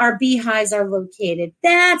our beehives are located.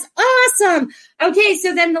 That's awesome. Okay,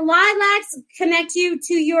 so then the lilacs connect you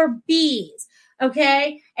to your bees,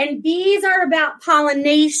 okay? And bees are about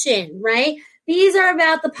pollination, right? Bees are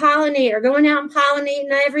about the pollinator, going out and pollinating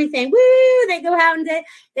everything. Woo! They go out and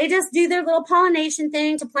they just do their little pollination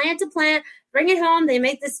thing to plant, bring it home. They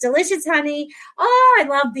make this delicious honey. Oh, I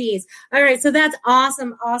love bees. All right, so that's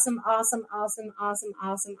awesome.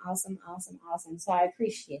 So I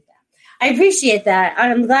appreciate that.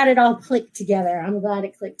 I'm glad it all clicked together.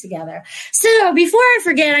 So before I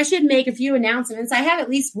forget, I should make a few announcements. I have at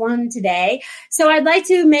least one today. So I'd like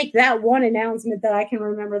to make that one announcement that I can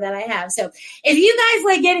remember that I have. So if you guys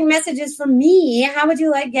like getting messages from me, how would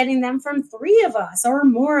you like getting them from 3 of us or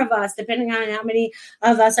more of us, depending on how many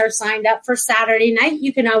of us are signed up for Saturday night?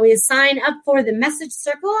 You can always sign up for the Message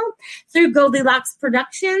Circle through Goldilocks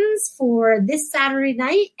Productions for this Saturday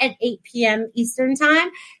night at 8 p.m. Eastern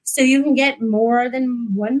Time. So you can get more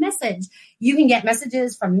than one message. You can get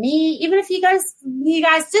messages from me. Even if you guys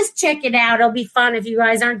just check it out. It'll be fun if you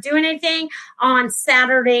guys aren't doing anything on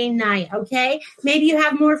Saturday night, okay? Maybe you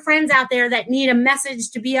have more friends out there that need a message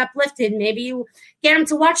to be uplifted. Maybe you get them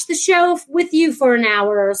to watch the show with you for an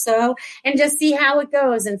hour or so and just see how it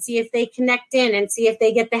goes and see if they connect in and see if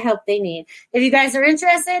they get the help they need. If you guys are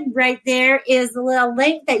interested, right there is the little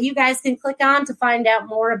link that you guys can click on to find out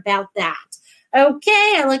more about that.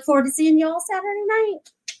 Okay, I look forward to seeing you all Saturday night.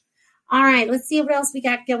 All right, let's see what else we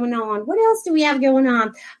got going on. What else do we have going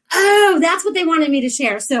on? Oh, that's what they wanted me to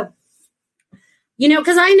share. So,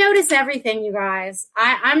 because I notice everything, you guys.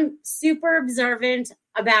 I'm super observant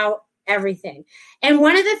about everything. And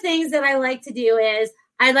one of the things that I like to do is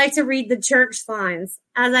I like to read the church signs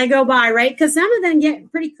as I go by, right? Because some of them get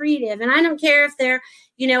pretty creative. And I don't care if they're,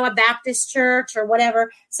 a Baptist church or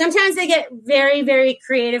whatever. Sometimes they get very, very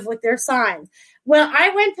creative with their signs. Well,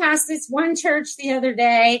 I went past this one church the other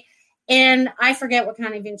day, And I forget what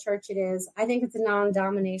kind of even church it is. I think it's a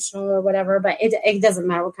non-denominational or whatever, but it doesn't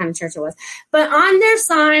matter what kind of church it was. But on their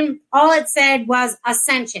sign, all it said was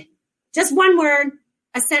Ascension. Just one word,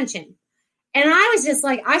 Ascension. And I was just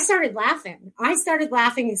like, I started laughing.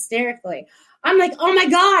 Hysterically. I'm like, oh my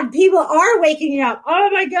God, people are waking up. Oh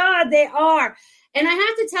my God, they are. And I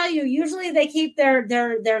have to tell you, usually they keep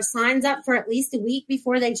their signs up for at least a week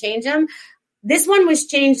before they change them. This one was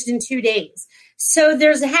changed in 2 days. So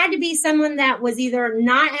there's had to be someone that was either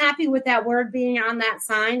not happy with that word being on that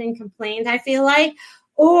sign and complained, I feel like,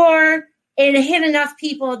 or it hit enough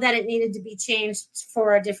people that it needed to be changed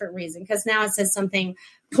for a different reason, because now it says something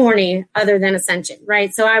corny other than Ascension,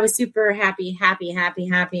 right? So I was super happy with the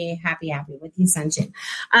Ascension.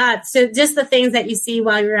 So just the things that you see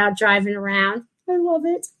while you're out driving around. I love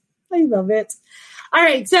it. All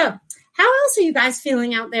right, so how else are you guys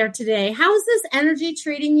feeling out there today? How is this energy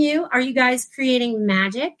treating you? Are you guys creating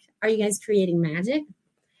magic? And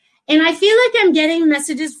I feel like I'm getting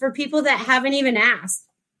messages for people that haven't even asked.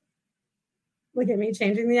 Look at me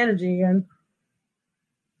changing the energy again.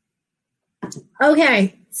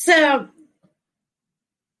 Okay, so,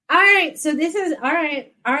 all right, so this is, all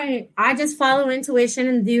right. I just follow intuition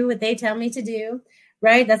and do what they tell me to do.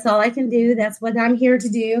 Right? That's all I can do. That's what I'm here to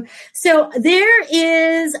do. So there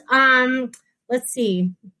is, let's see.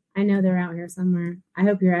 I know they're out here somewhere. I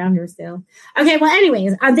hope you're out here still. Okay, well,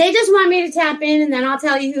 anyways, they just want me to tap in, and then I'll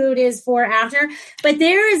tell you who it is for after. But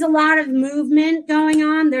there is a lot of movement going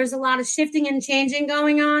on. There's a lot of shifting and changing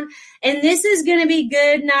going on. And this is going to be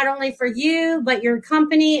good not only for you, but your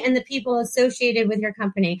company and the people associated with your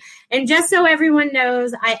company. And just so everyone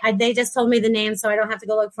knows, they just told me the name, so I don't have to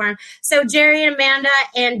go look for them. So Jerry, Amanda,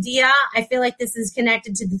 and Dia, I feel like this is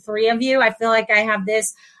connected to the three of you. I feel like I have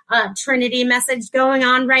this Trinity message going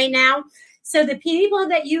on right now. So the people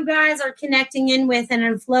that you guys are connecting in with and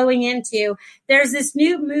are flowing into, there's this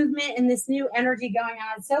new movement and this new energy going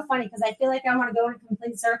on. It's so funny because I feel like I want to go in a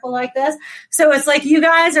complete circle like this. So it's like you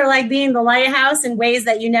guys are like being the lighthouse in ways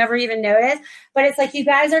that you never even noticed. But it's like you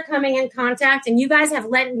guys are coming in contact and you guys have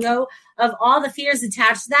let go of all the fears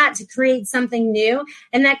attached to that to create something new.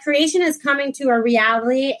 And that creation is coming to a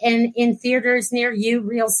reality and in theaters near you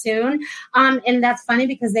real soon. And that's funny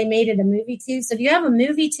because they made it a movie too. So do you have a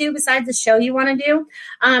movie too besides the show you want to do?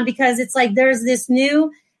 Because it's like there's this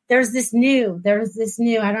new,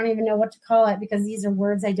 I don't even know what to call it because these are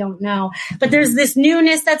words I don't know. But there's this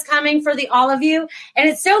newness that's coming for all of you. And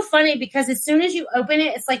it's so funny because as soon as you open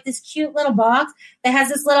it, it's like this cute little box that has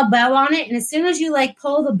this little bow on it. And as soon as you like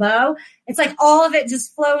pull the bow, it's like all of it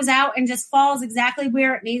just flows out and just falls exactly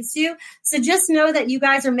where it needs to. So just know that you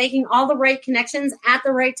guys are making all the right connections at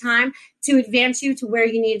the right time to advance you to where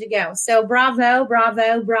you need to go. So bravo,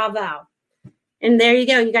 bravo, bravo. And there you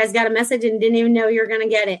go. You guys got a message and didn't even know you were going to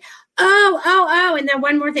get it. Oh. And then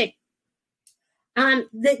one more thing.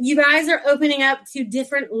 That you guys are opening up to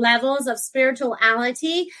different levels of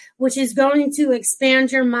spirituality, which is going to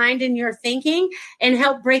expand your mind and your thinking and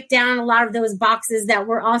help break down a lot of those boxes that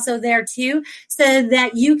were also there too, so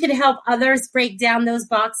that you could help others break down those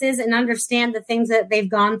boxes and understand the things that they've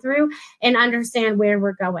gone through and understand where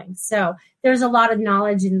we're going. So there's a lot of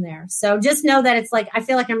knowledge in there. So just know that it's like, I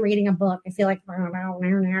feel like I'm reading a book. I feel like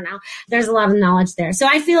there's a lot of knowledge there. So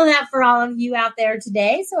I feel that for all of you out there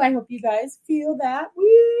today. So I hope you guys feel that.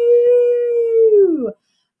 Woo!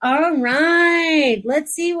 All right.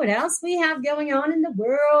 Let's see what else we have going on in the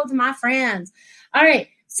world, my friends. All right.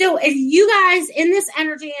 So if you guys in this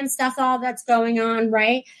energy and stuff, all that's going on,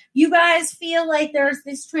 right? You guys feel like there's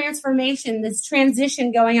this transformation, this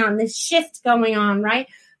transition going on, this shift going on, right?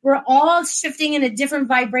 We're all shifting in a different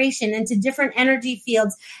vibration into different energy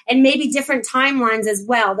fields and maybe different timelines as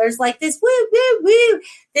well. There's like this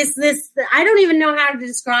this, I don't even know how to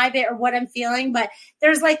describe it or what I'm feeling, but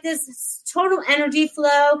there's like this total energy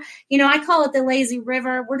flow. You know, I call it the lazy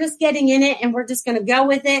river. We're just getting in it and we're just going to go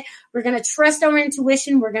with it. We're going to trust our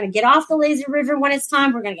intuition. We're going to get off the lazy river when it's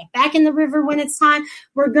time. We're going to get back in the river when it's time.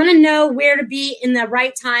 We're going to know where to be in the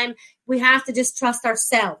right time. We have to just trust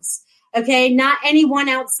ourselves. Okay, not anyone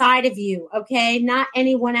outside of you. Okay, not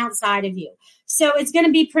anyone outside of you. So it's going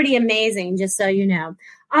to be pretty amazing, just so you know.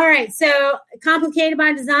 All right, so Complicated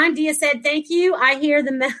by Design. Dia said, "Thank you. I hear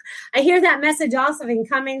that message also in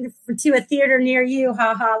coming to a theater near you.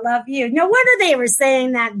 Ha ha, love you." No wonder they were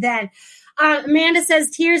saying that then. Amanda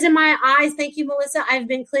says, "Tears in my eyes." Thank you, Melissa. I've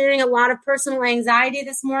been clearing a lot of personal anxiety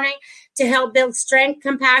this morning to help build strength,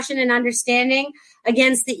 compassion, and understanding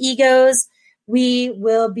against the egos we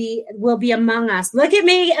will be among us. Look at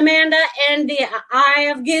me, Amanda, and the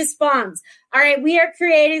eye of goosebumps. All right, we are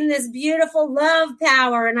creating this beautiful love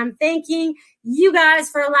power, and I'm thanking you guys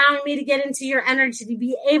for allowing me to get into your energy to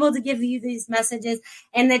be able to give you these messages.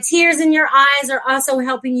 And the tears in your eyes are also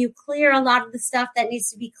helping you clear a lot of the stuff that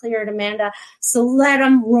needs to be cleared, Amanda. So let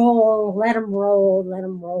them roll, let them roll, let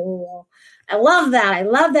them roll. I love that. I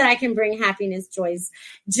love that I can bring happiness, joys,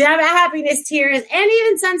 happiness, tears, and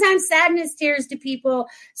even sometimes sadness, tears to people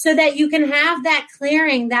so that you can have that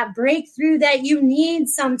clearing, that breakthrough that you need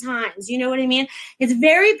sometimes. You know what I mean? It's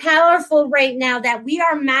very powerful right now that we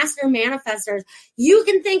are master manifestors. You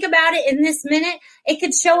can think about it in this minute. It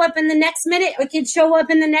could show up in the next minute. It could show up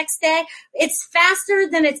in the next day. It's faster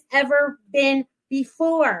than it's ever been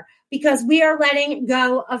before, because we are letting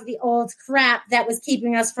go of the old crap that was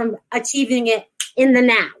keeping us from achieving it in the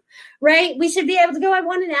now, right? We should be able to go, I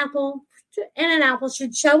want an apple, and an apple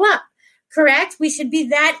should show up, correct? We should be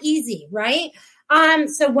that easy, right?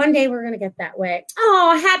 So one day we're going to get that way.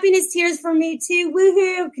 Oh, happiness, tears for me too.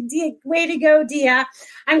 Woohoo. Way to go, Dia.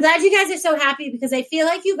 I'm glad you guys are so happy because I feel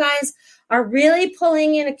like you guys are really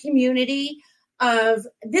pulling in a community of,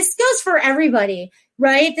 this goes for everybody,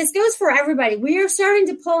 right? This goes for everybody. We are starting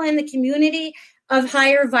to pull in the community of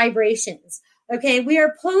higher vibrations. Okay. We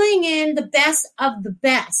are pulling in the best of the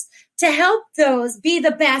best to help those be the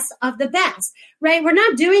best of the best, right? We're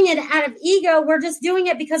not doing it out of ego. We're just doing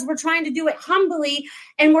it because we're trying to do it humbly,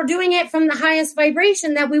 and we're doing it from the highest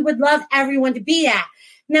vibration that we would love everyone to be at.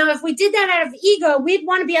 Now, if we did that out of ego, we'd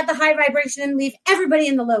want to be at the high vibration and leave everybody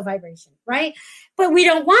in the low vibration, right? But we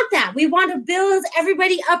don't want that. We want to build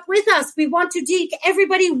everybody up with us. We want to take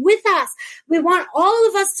everybody with us. We want all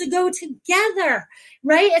of us to go together,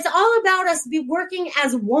 right? It's all about us be working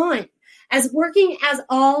as one, working as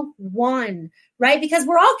all one, right? Because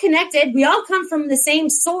we're all connected. We all come from the same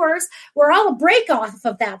source. We're all a break off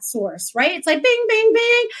of that source, right? It's like bing, bing,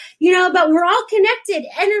 bing, but we're all connected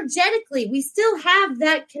energetically. We still have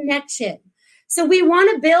that connection. So we want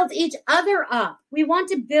to build each other up. We want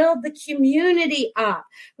to build the community up.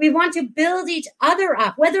 We want to build each other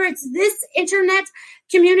up, whether it's this internet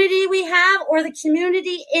community we have or the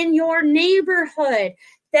community in your neighborhood.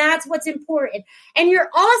 That's what's important. And you're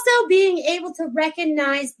also being able to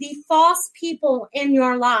recognize the false people in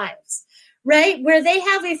your lives, right? Where they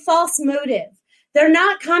have a false motive. They're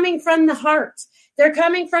not coming from the heart. They're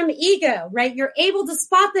coming from ego, right? You're able to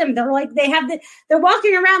spot them. They're like, they're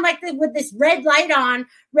walking around like with this red light on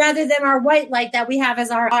rather than our white light that we have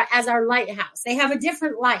as our lighthouse. They have a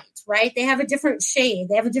different light, right? They have a different shade.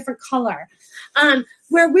 They have a different color.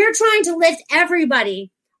 Where we're trying to lift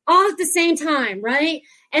everybody all at the same time, right?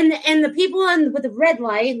 And the people with the red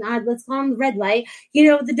light, let's call them the red light,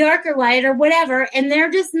 the darker light or whatever, and they're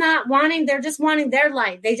just wanting their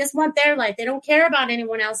light. They just want their light. They don't care about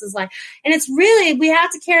anyone else's light. And it's really, we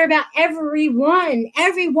have to care about everyone,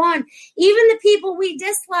 even the people we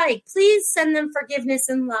dislike. Please send them forgiveness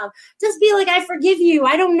and love. Just be like, I forgive you.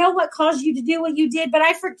 I don't know what caused you to do what you did, but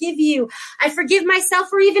I forgive you. I forgive myself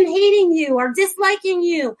for even hating you or disliking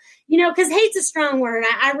you. Because hate's a strong word.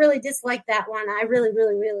 I really dislike that one. I really,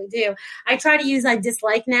 really, really do. I try to use I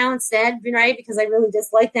dislike now instead, right? Because I really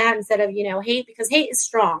dislike that instead of, hate, because hate is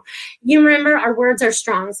strong. You remember, our words are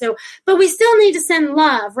strong. So, but we still need to send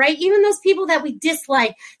love, right? Even those people that we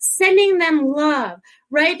dislike, sending them love,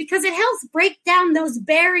 right? Because it helps break down those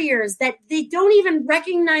barriers that they don't even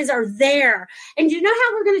recognize are there. And you know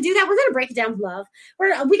how we're going to do that? We're going to break it down with love.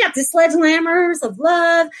 We got the sledgehammers of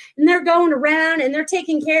love, and they're going around, and they're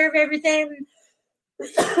taking care of everything.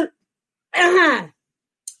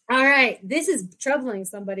 All right, this is troubling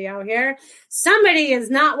somebody out here. Somebody is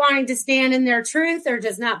not wanting to stand in their truth or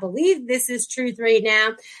does not believe this is truth right now,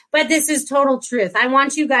 but this is total truth. I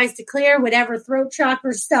want you guys to clear whatever throat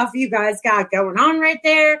chakra stuff you guys got going on right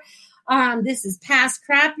there. This is past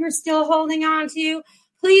crap you're still holding on to.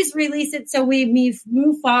 Please release it so we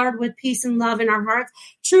move forward with peace and love in our hearts,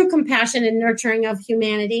 true compassion and nurturing of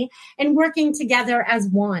humanity, and working together as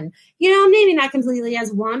one. Maybe not completely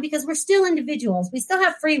as one, because we're still individuals. We still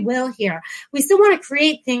have free will here. We still want to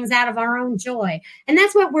create things out of our own joy. And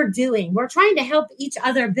that's what we're doing. We're trying to help each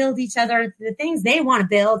other build each other the things they want to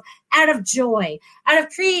build out of joy, out of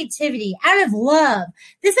creativity, out of love.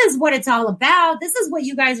 This is what it's all about. This is what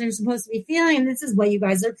you guys are supposed to be feeling, and this is what you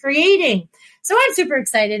guys are creating. So I'm super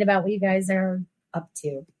excited about what you guys are up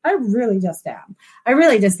to. I really just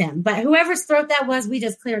am. But whoever's throat that was, we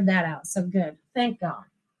just cleared that out. So good. Thank God.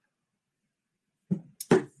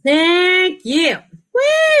 Thank you.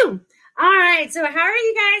 Woo! All right. So how are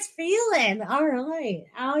you guys feeling? All right.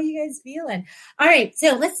 How are you guys feeling? All right.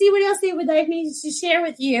 So let's see what else they would like me to share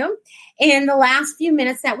with you in the last few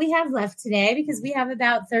minutes that we have left today, because we have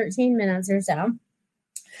about 13 minutes or so.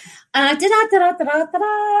 Let's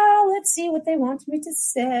see what they want me to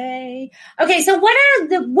say. Okay, so what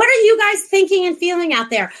are you guys thinking and feeling out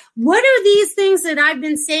there? What are these things that I've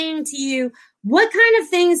been saying to you? What kind of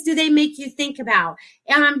things do they make you think about?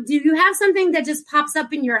 Do you have something that just pops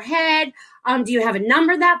up in your head? Do you have a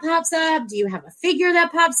number that pops up? Do you have a figure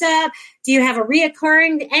that pops up? Do you have a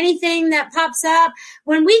reoccurring anything that pops up?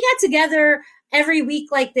 When we get together every week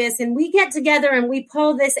like this, and we get together and we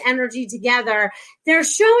pull this energy together, they're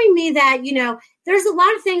showing me that, there's a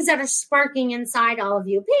lot of things that are sparking inside all of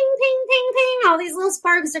you. Ping, ping, ping, ping. All these little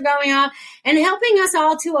sparks are going off and helping us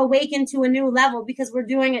all to awaken to a new level, because we're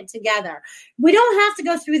doing it together. We don't have to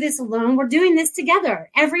go through this alone. We're doing this together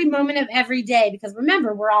every moment of every day, because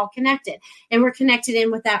remember, we're all connected, and we're connected in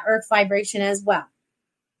with that earth vibration as well.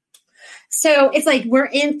 So it's like we're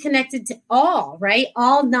connected to all, right?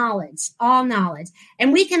 All knowledge. And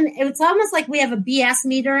it's almost like we have a BS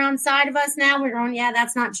meter on side of us now. We're going, yeah,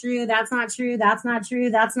 that's not true. That's not true. That's not true.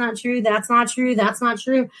 That's not true. That's not true. That's not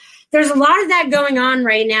true. There's a lot of that going on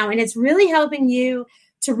right now. And it's really helping you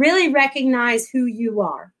to really recognize who you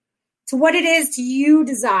are, to what it is to you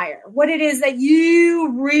desire, what it is that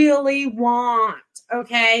you really want.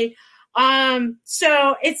 Okay.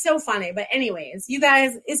 So it's so funny, but anyways, you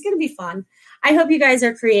guys, it's going to be fun. I hope you guys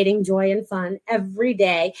are creating joy and fun every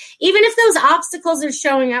day. Even if those obstacles are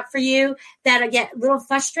showing up for you that get a little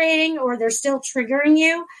frustrating, or they're still triggering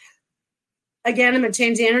you. Again, I'm going to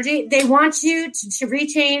change the energy. They want you to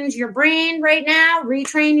rechange your brain right now,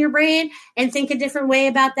 retrain your brain, and think a different way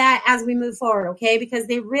about that as we move forward. Okay. Because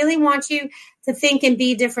they really want you to think and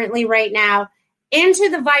be differently right now into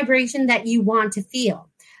the vibration that you want to feel.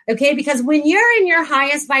 Okay, because when you're in your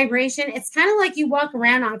highest vibration, it's kind of like you walk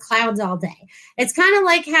around on clouds all day. It's kind of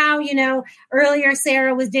like how, earlier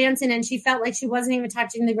Sarah was dancing and she felt like she wasn't even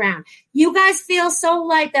touching the ground. You guys feel so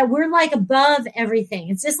light that we're like above everything.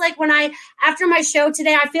 It's just like when after my show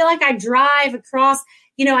today, I feel like I drive across,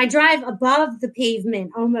 I drive above the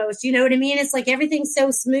pavement almost. You know what I mean? It's like everything's so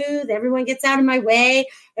smooth. Everyone gets out of my way.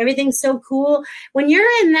 Everything's so cool. When you're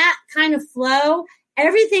in that kind of flow,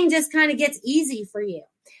 everything just kind of gets easy for you.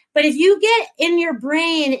 But if you get in your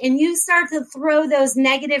brain and you start to throw those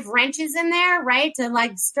negative wrenches in there, right, to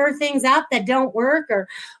like stir things up that don't work,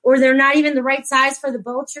 or they're not even the right size for the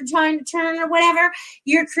bolts you're trying to turn or whatever,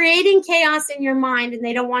 you're creating chaos in your mind, and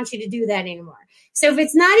they don't want you to do that anymore. So if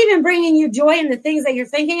it's not even bringing you joy in the things that you're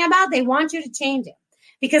thinking about, they want you to change it,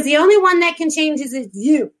 because the only one that can change is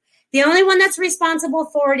you. The only one that's responsible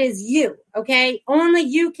for it is you, okay? Only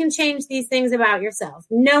you can change these things about yourself.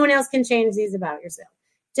 No one else can change these about yourself.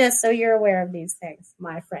 Just so you're aware of these things,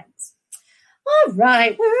 my friends. All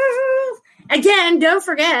right. Again, don't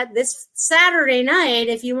forget this Saturday night,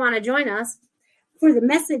 if you want to join us for the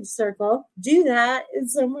message circle, do that.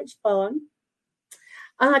 It's so much fun.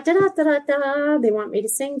 They want me to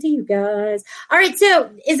sing to you guys. All right.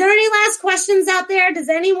 So is there any last questions out there? Does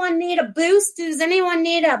anyone need a boost? Does anyone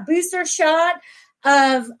need a booster shot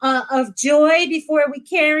of joy before we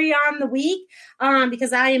carry on the week?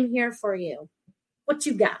 Because I am here for you. What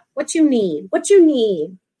you got? What you need?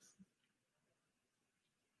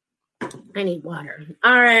 I need water.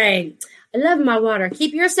 All right. I love my water.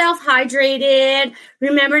 Keep yourself hydrated.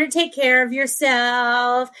 Remember to take care of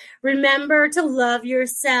yourself. Remember to love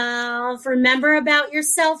yourself. Remember about your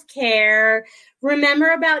self-care.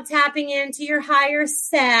 Remember about tapping into your higher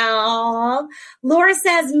self. Laura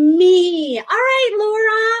says, me. All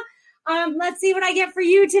right, Laura. Let's see what I get for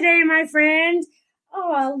you today, my friend.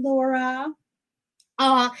 Oh, Laura.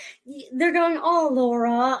 They're going, oh,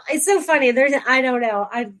 Laura. It's so funny. I don't know.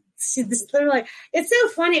 They're like, it's so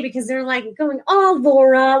funny because they're like going, oh,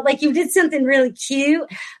 Laura, like you did something really cute.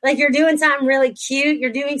 Like you're doing something really cute.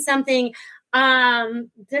 You're doing something.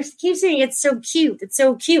 They keep saying it's so cute. It's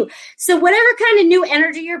so cute. So whatever kind of new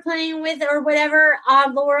energy you're playing with or whatever,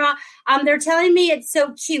 Laura, they're telling me it's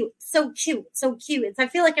so cute. So cute. So cute. I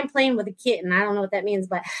feel like I'm playing with a kitten. I don't know what that means,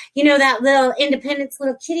 but that little independence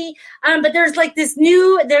little kitty. But there's this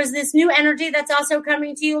new energy that's also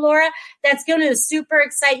coming to you, Laura, that's going to super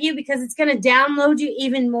excite you because it's going to download you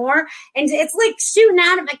even more. And it's like shooting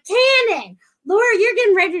out of a cannon. Laura, you're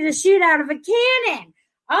getting ready to shoot out of a cannon.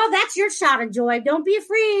 Oh, that's your shot of joy. Don't be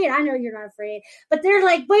afraid. I know you're not afraid. But they're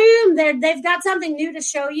like, boom, they've got something new to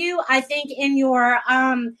show you, I think, in your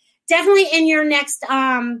definitely in your next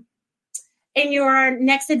in your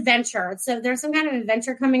next adventure. So there's some kind of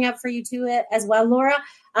adventure coming up for you too as well, Laura.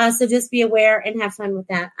 So just be aware and have fun with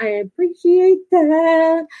that. I appreciate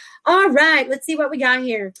that. All right, let's see what we got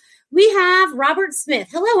here. We have Robert Smith.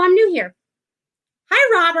 Hello, I'm new here.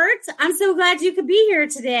 Hi, Robert. I'm so glad you could be here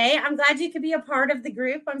today. I'm glad you could be a part of the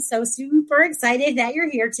group. I'm so super excited that you're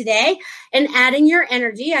here today and adding your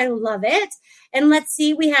energy. I love it. And let's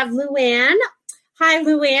see, we have Luann. Hi,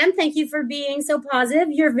 Luann. Thank you for being so positive.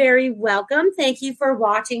 You're very welcome. Thank you for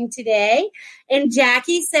watching today. And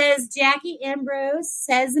Jackie Ambrose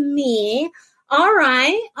says me. All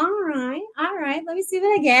right. Let me see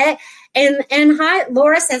what I get. And hi,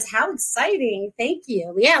 Laura says, how exciting. Thank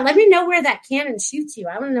you. Yeah, let me know where that cannon shoots you.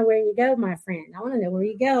 I want to know where you go, my friend. I want to know where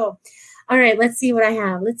you go. All right, let's see what I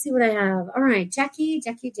have. All right, Jackie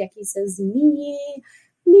says me.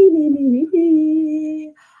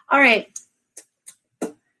 All right.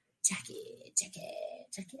 Jackie.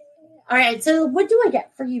 All right, so what do I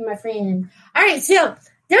get for you, my friend? All right, so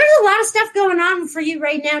there's a lot of stuff going on for you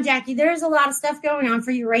right now, Jackie. There's a lot of stuff going on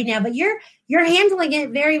for you right now, but you're handling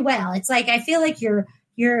it very well. It's like I feel like you're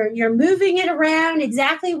moving it around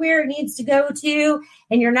exactly where it needs to go to,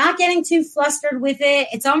 and you're not getting too flustered with it.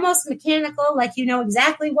 It's almost mechanical, like you know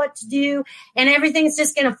exactly what to do, and everything's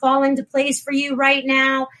just going to fall into place for you right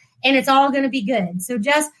now, and it's all going to be good. So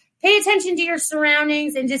just pay attention to your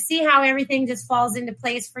surroundings and just see how everything just falls into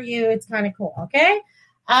place for you. It's kind of cool, okay?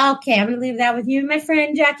 Okay, I'm going to leave that with you, my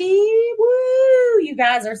friend Jackie. Woo! You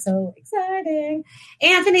guys are so exciting.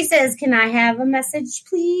 Anthony says, can I have a message,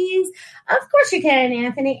 please? Of course you can,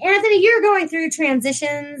 Anthony. Anthony, you're going through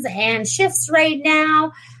transitions and shifts right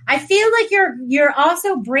now. I feel like you're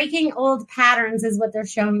also breaking old patterns is what they're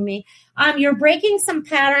showing me. You're breaking some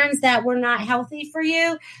patterns that were not healthy for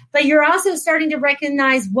you, but you're also starting to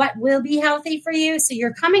recognize what will be healthy for you. So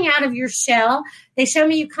you're coming out of your shell. They show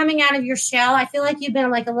me you coming out of your shell. I feel like you've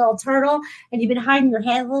been like a little turtle and you've been hiding your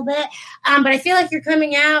head a little bit. But I feel like you're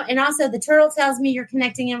coming out. And also the turtle tells me you're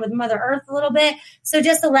connecting in with Mother Earth a little bit. So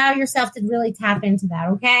just allow yourself to really tap into that.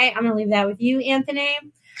 Okay. I'm going to leave that with you, Anthony.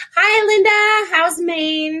 Hi, Linda. How's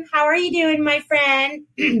Maine? How are you doing, my friend?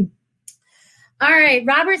 All right,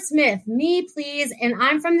 Robert Smith, me, please. And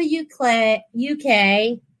I'm from the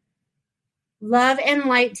UK. Love and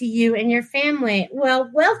light to you and your family. Well,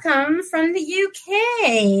 welcome from the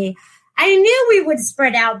UK. I knew we would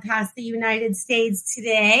spread out past the United States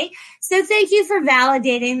today. So thank you for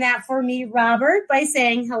validating that for me, Robert, by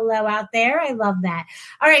saying hello out there. I love that.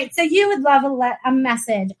 All right, so you would love a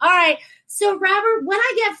message. All right. So, Robert, what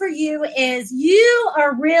I get for you is you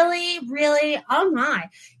are really, really,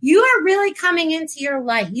 you are really coming into your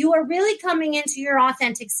light. You are really coming into your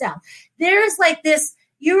authentic self. There's like this,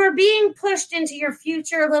 you are being pushed into your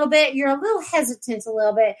future a little bit. You're a little hesitant a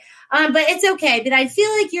little bit, but it's okay. But I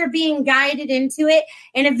feel like you're being guided into it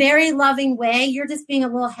in a very loving way. You're just being a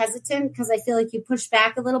little hesitant because I feel like you push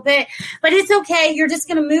back a little bit, but it's okay. You're just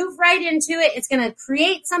going to move right into it. It's going to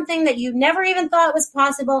create something that you never even thought was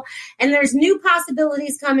possible. And there's new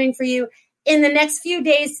possibilities coming for you in the next few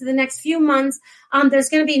days to the next few months. There's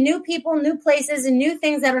going to be new people, new places, and new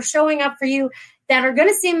things that are showing up for you that are going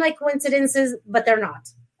to seem like coincidences, but they're not.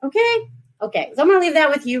 Okay? Okay. So I'm going to leave that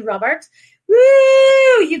with you, Robert.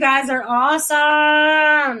 Woo! You guys are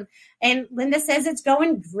awesome. And Linda says it's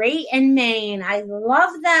going great in Maine. I love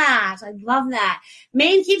that. I love that.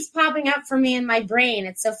 Maine keeps popping up for me in my brain.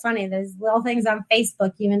 It's so funny. There's little things on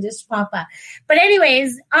Facebook even just pop up. But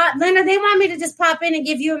anyways, Linda, they want me to just pop in and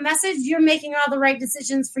give you a message. You're making all the right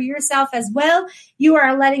decisions for yourself as well. You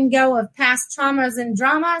are letting go of past traumas and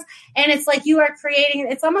dramas. And it's like you are creating,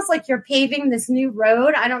 it's almost like you're paving this new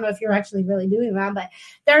road. I don't know if you're actually really doing that, but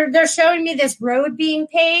they're showing me this road being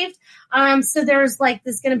paved. So there's like,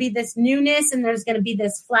 there's going to be this newness and there's going to be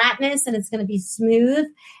this flatness and it's going to be smooth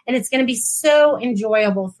and it's going to be so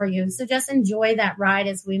enjoyable for you. So just enjoy that ride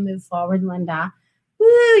as we move forward, Linda. Woo,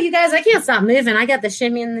 you guys, I can't stop moving. I got the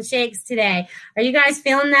shimmy and the shakes today. Are you guys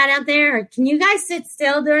feeling that out there? Or can you guys sit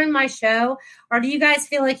still during my show? Or do you guys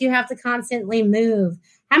feel like you have to constantly move?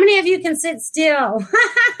 How many of you can sit still?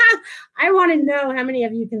 I want to know how many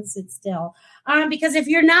of you can sit still. Because if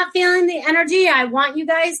you're not feeling the energy, I want you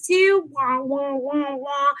guys to. I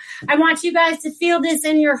want you guys to feel this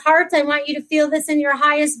in your heart. I want you to feel this in your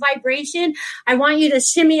highest vibration. I want you to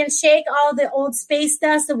shimmy and shake all the old space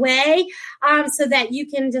dust away so that you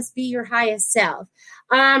can just be your highest self.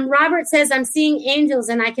 Robert says, I'm seeing angels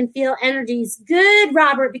and I can feel energies. Good,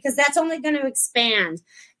 Robert, because that's only going to expand.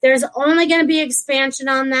 There's only going to be expansion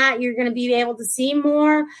on that. You're going to be able to see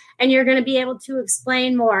more and you're going to be able to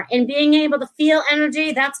explain more. And being able to feel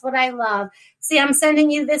energy, that's what I love. See, I'm sending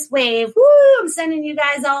you this wave. Woo! I'm sending you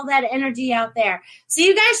guys all that energy out there. So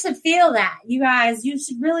you guys should feel that. You guys, you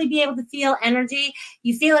should really be able to feel energy.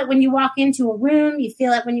 You feel it when you walk into a room. You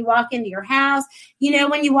feel it when you walk into your house. You know,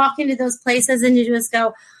 when you walk into those places and you just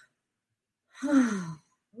go, oh,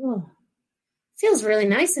 feels really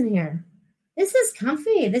nice in here. This is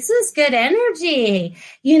comfy. This is good energy.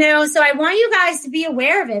 You know, so I want you guys to be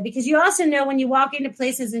aware of it, because you also know when you walk into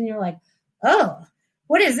places and you're like, oh,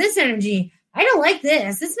 what is this energy? I don't like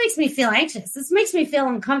this. This makes me feel anxious. This makes me feel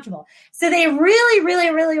uncomfortable. So they really,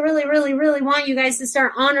 really, really, really, really, really want you guys to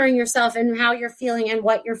start honoring yourself and how you're feeling and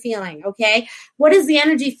what you're feeling, okay? What does the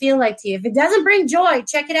energy feel like to you? If it doesn't bring joy,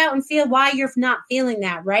 check it out and feel why you're not feeling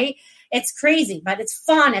that, right? It's crazy, but it's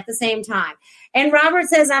fun at the same time. And Robert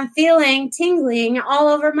says, I'm feeling tingling all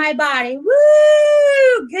over my body.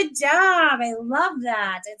 Woo! Good job. I love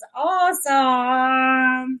that. It's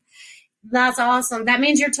awesome. That's awesome. That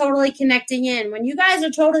means you're totally connecting in. When you guys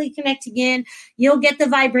are totally connecting in, you'll get the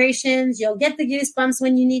vibrations. You'll get the goosebumps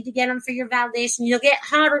when you need to get them for your validation. You'll get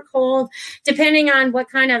hot or cold, depending on what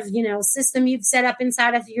kind of, system you've set up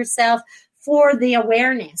inside of yourself for the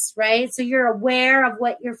awareness, right? So you're aware of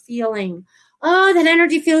what you're feeling. Oh, that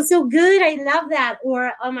energy feels so good. I love that.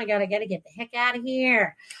 Or, oh my God, I got to get the heck out of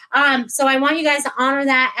here. So I want you guys to honor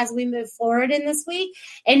that as we move forward in this week,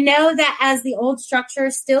 and know that as the old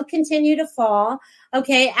structures still continue to fall,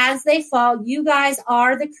 okay, as they fall, you guys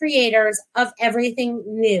are the creators of everything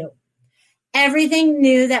new. Everything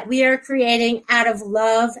new that we are creating out of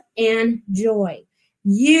love and joy.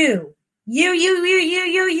 You,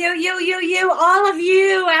 all of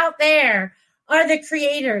you out there are the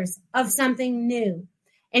creators of something new,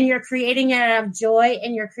 and you're creating it out of joy,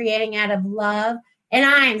 and you're creating out of love. And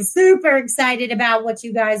I'm super excited about what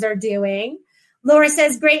you guys are doing. Laura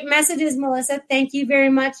says, great messages, Melissa. Thank you very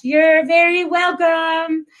much. You're very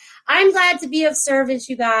welcome. I'm glad to be of service,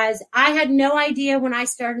 you guys. I had no idea when I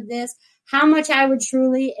started this how much I would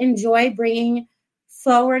truly enjoy bringing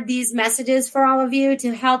forward these messages for all of you,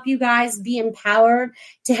 to help you guys be empowered,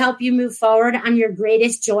 to help you move forward on your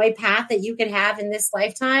greatest joy path that you could have in this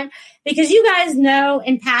lifetime. Because you guys know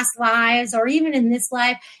in past lives, or even in this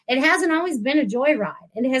life, it hasn't always been a joyride.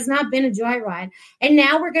 It has not been a joyride. And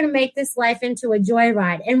now we're going to make this life into a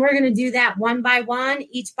joyride. And we're going to do that one by one,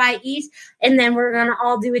 each by each. And then we're going to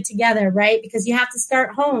all do it together, right? Because you have to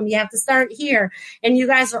start home. You have to start here. And you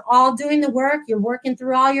guys are all doing the work. You're working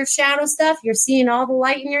through all your shadow stuff. You're seeing all the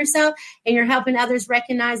light in yourself, and you're helping others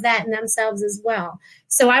recognize that in themselves as well.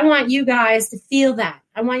 So I want you guys to feel that.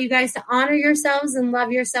 I want you guys to honor yourselves and love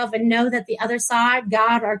yourself, and know that the other side,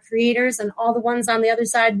 God, our creators, and all the ones on the other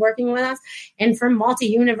side working with us and from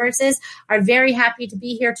multi-universes are very happy to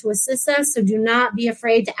be here to assist us. So do not be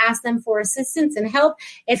afraid to ask them for assistance and help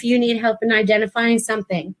if you need help in identifying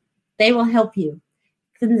something. They will help you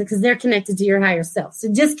because they're connected to your higher self.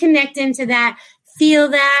 So just connect into that. Feel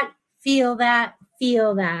that. Feel that.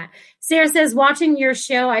 Feel that. Sarah says, watching your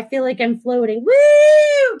show, I feel like I'm floating.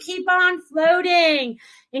 Woo! Keep on floating.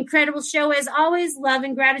 Incredible show as always. Love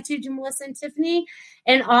and gratitude to Melissa and Tiffany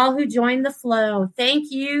and all who joined the flow.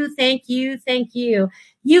 Thank you. Thank you. Thank you.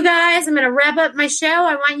 You guys, I'm going to wrap up my show.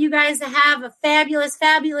 I want you guys to have a fabulous,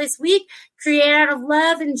 fabulous week. Create out of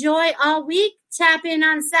love and joy all week. Tap in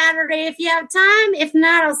on Saturday if you have time. If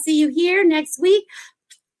not, I'll see you here next week.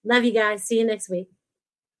 Love you guys. See you next week.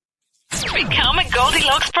 Become a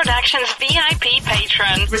Goldilocks Productions VIP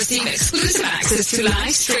patron. Receive exclusive access to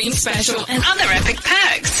live stream special and other epic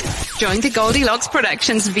perks. Join the Goldilocks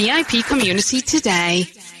Productions VIP community today.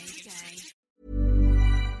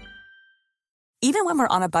 Even when we're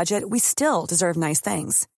on a budget, we still deserve nice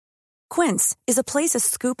things. Quince is a place to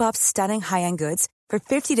scoop up stunning high-end goods for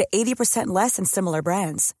 50 to 80% less than similar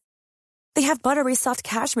brands. They have buttery soft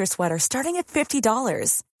cashmere sweaters starting at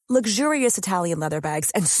 $50. Luxurious Italian leather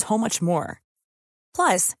bags, and so much more.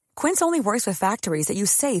 Plus, Quince only works with factories that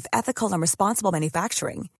use safe, ethical, and responsible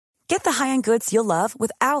manufacturing. Get the high-end goods you'll love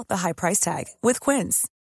without the high price tag with Quince.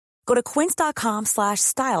 Go to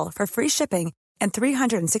quince.com/style for free shipping and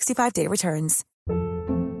 365-day returns.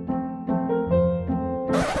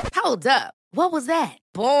 Hold up. What was that?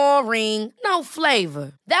 Boring. No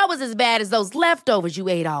flavor. That was as bad as those leftovers you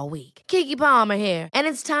ate all week. Keke Palmer here. And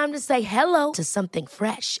it's time to say hello to something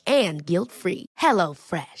fresh and guilt-free. Hello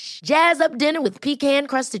Fresh. Jazz up dinner with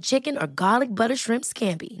pecan-crusted chicken or garlic butter shrimp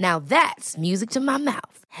scampi. Now that's music to my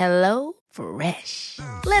mouth. Hello Fresh.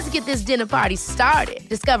 Let's get this dinner party started.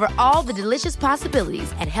 Discover all the delicious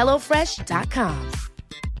possibilities at HelloFresh.com.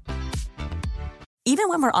 Even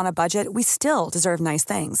when we're on a budget, we still deserve nice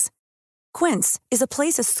things. Quince is a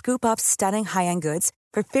place to scoop up stunning high-end goods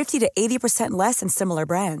for 50 to 80% less than similar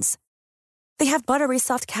brands. They have buttery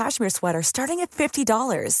soft cashmere sweaters starting at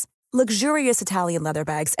 $50, luxurious Italian leather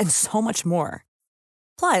bags, and so much more.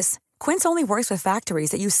 Plus, Quince only works with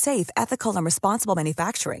factories that use safe, ethical, and responsible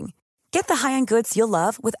manufacturing. Get the high-end goods you'll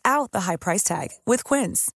love without the high price tag with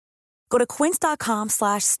Quince. Go to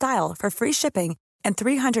quince.com/style for free shipping and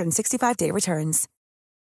 365-day returns.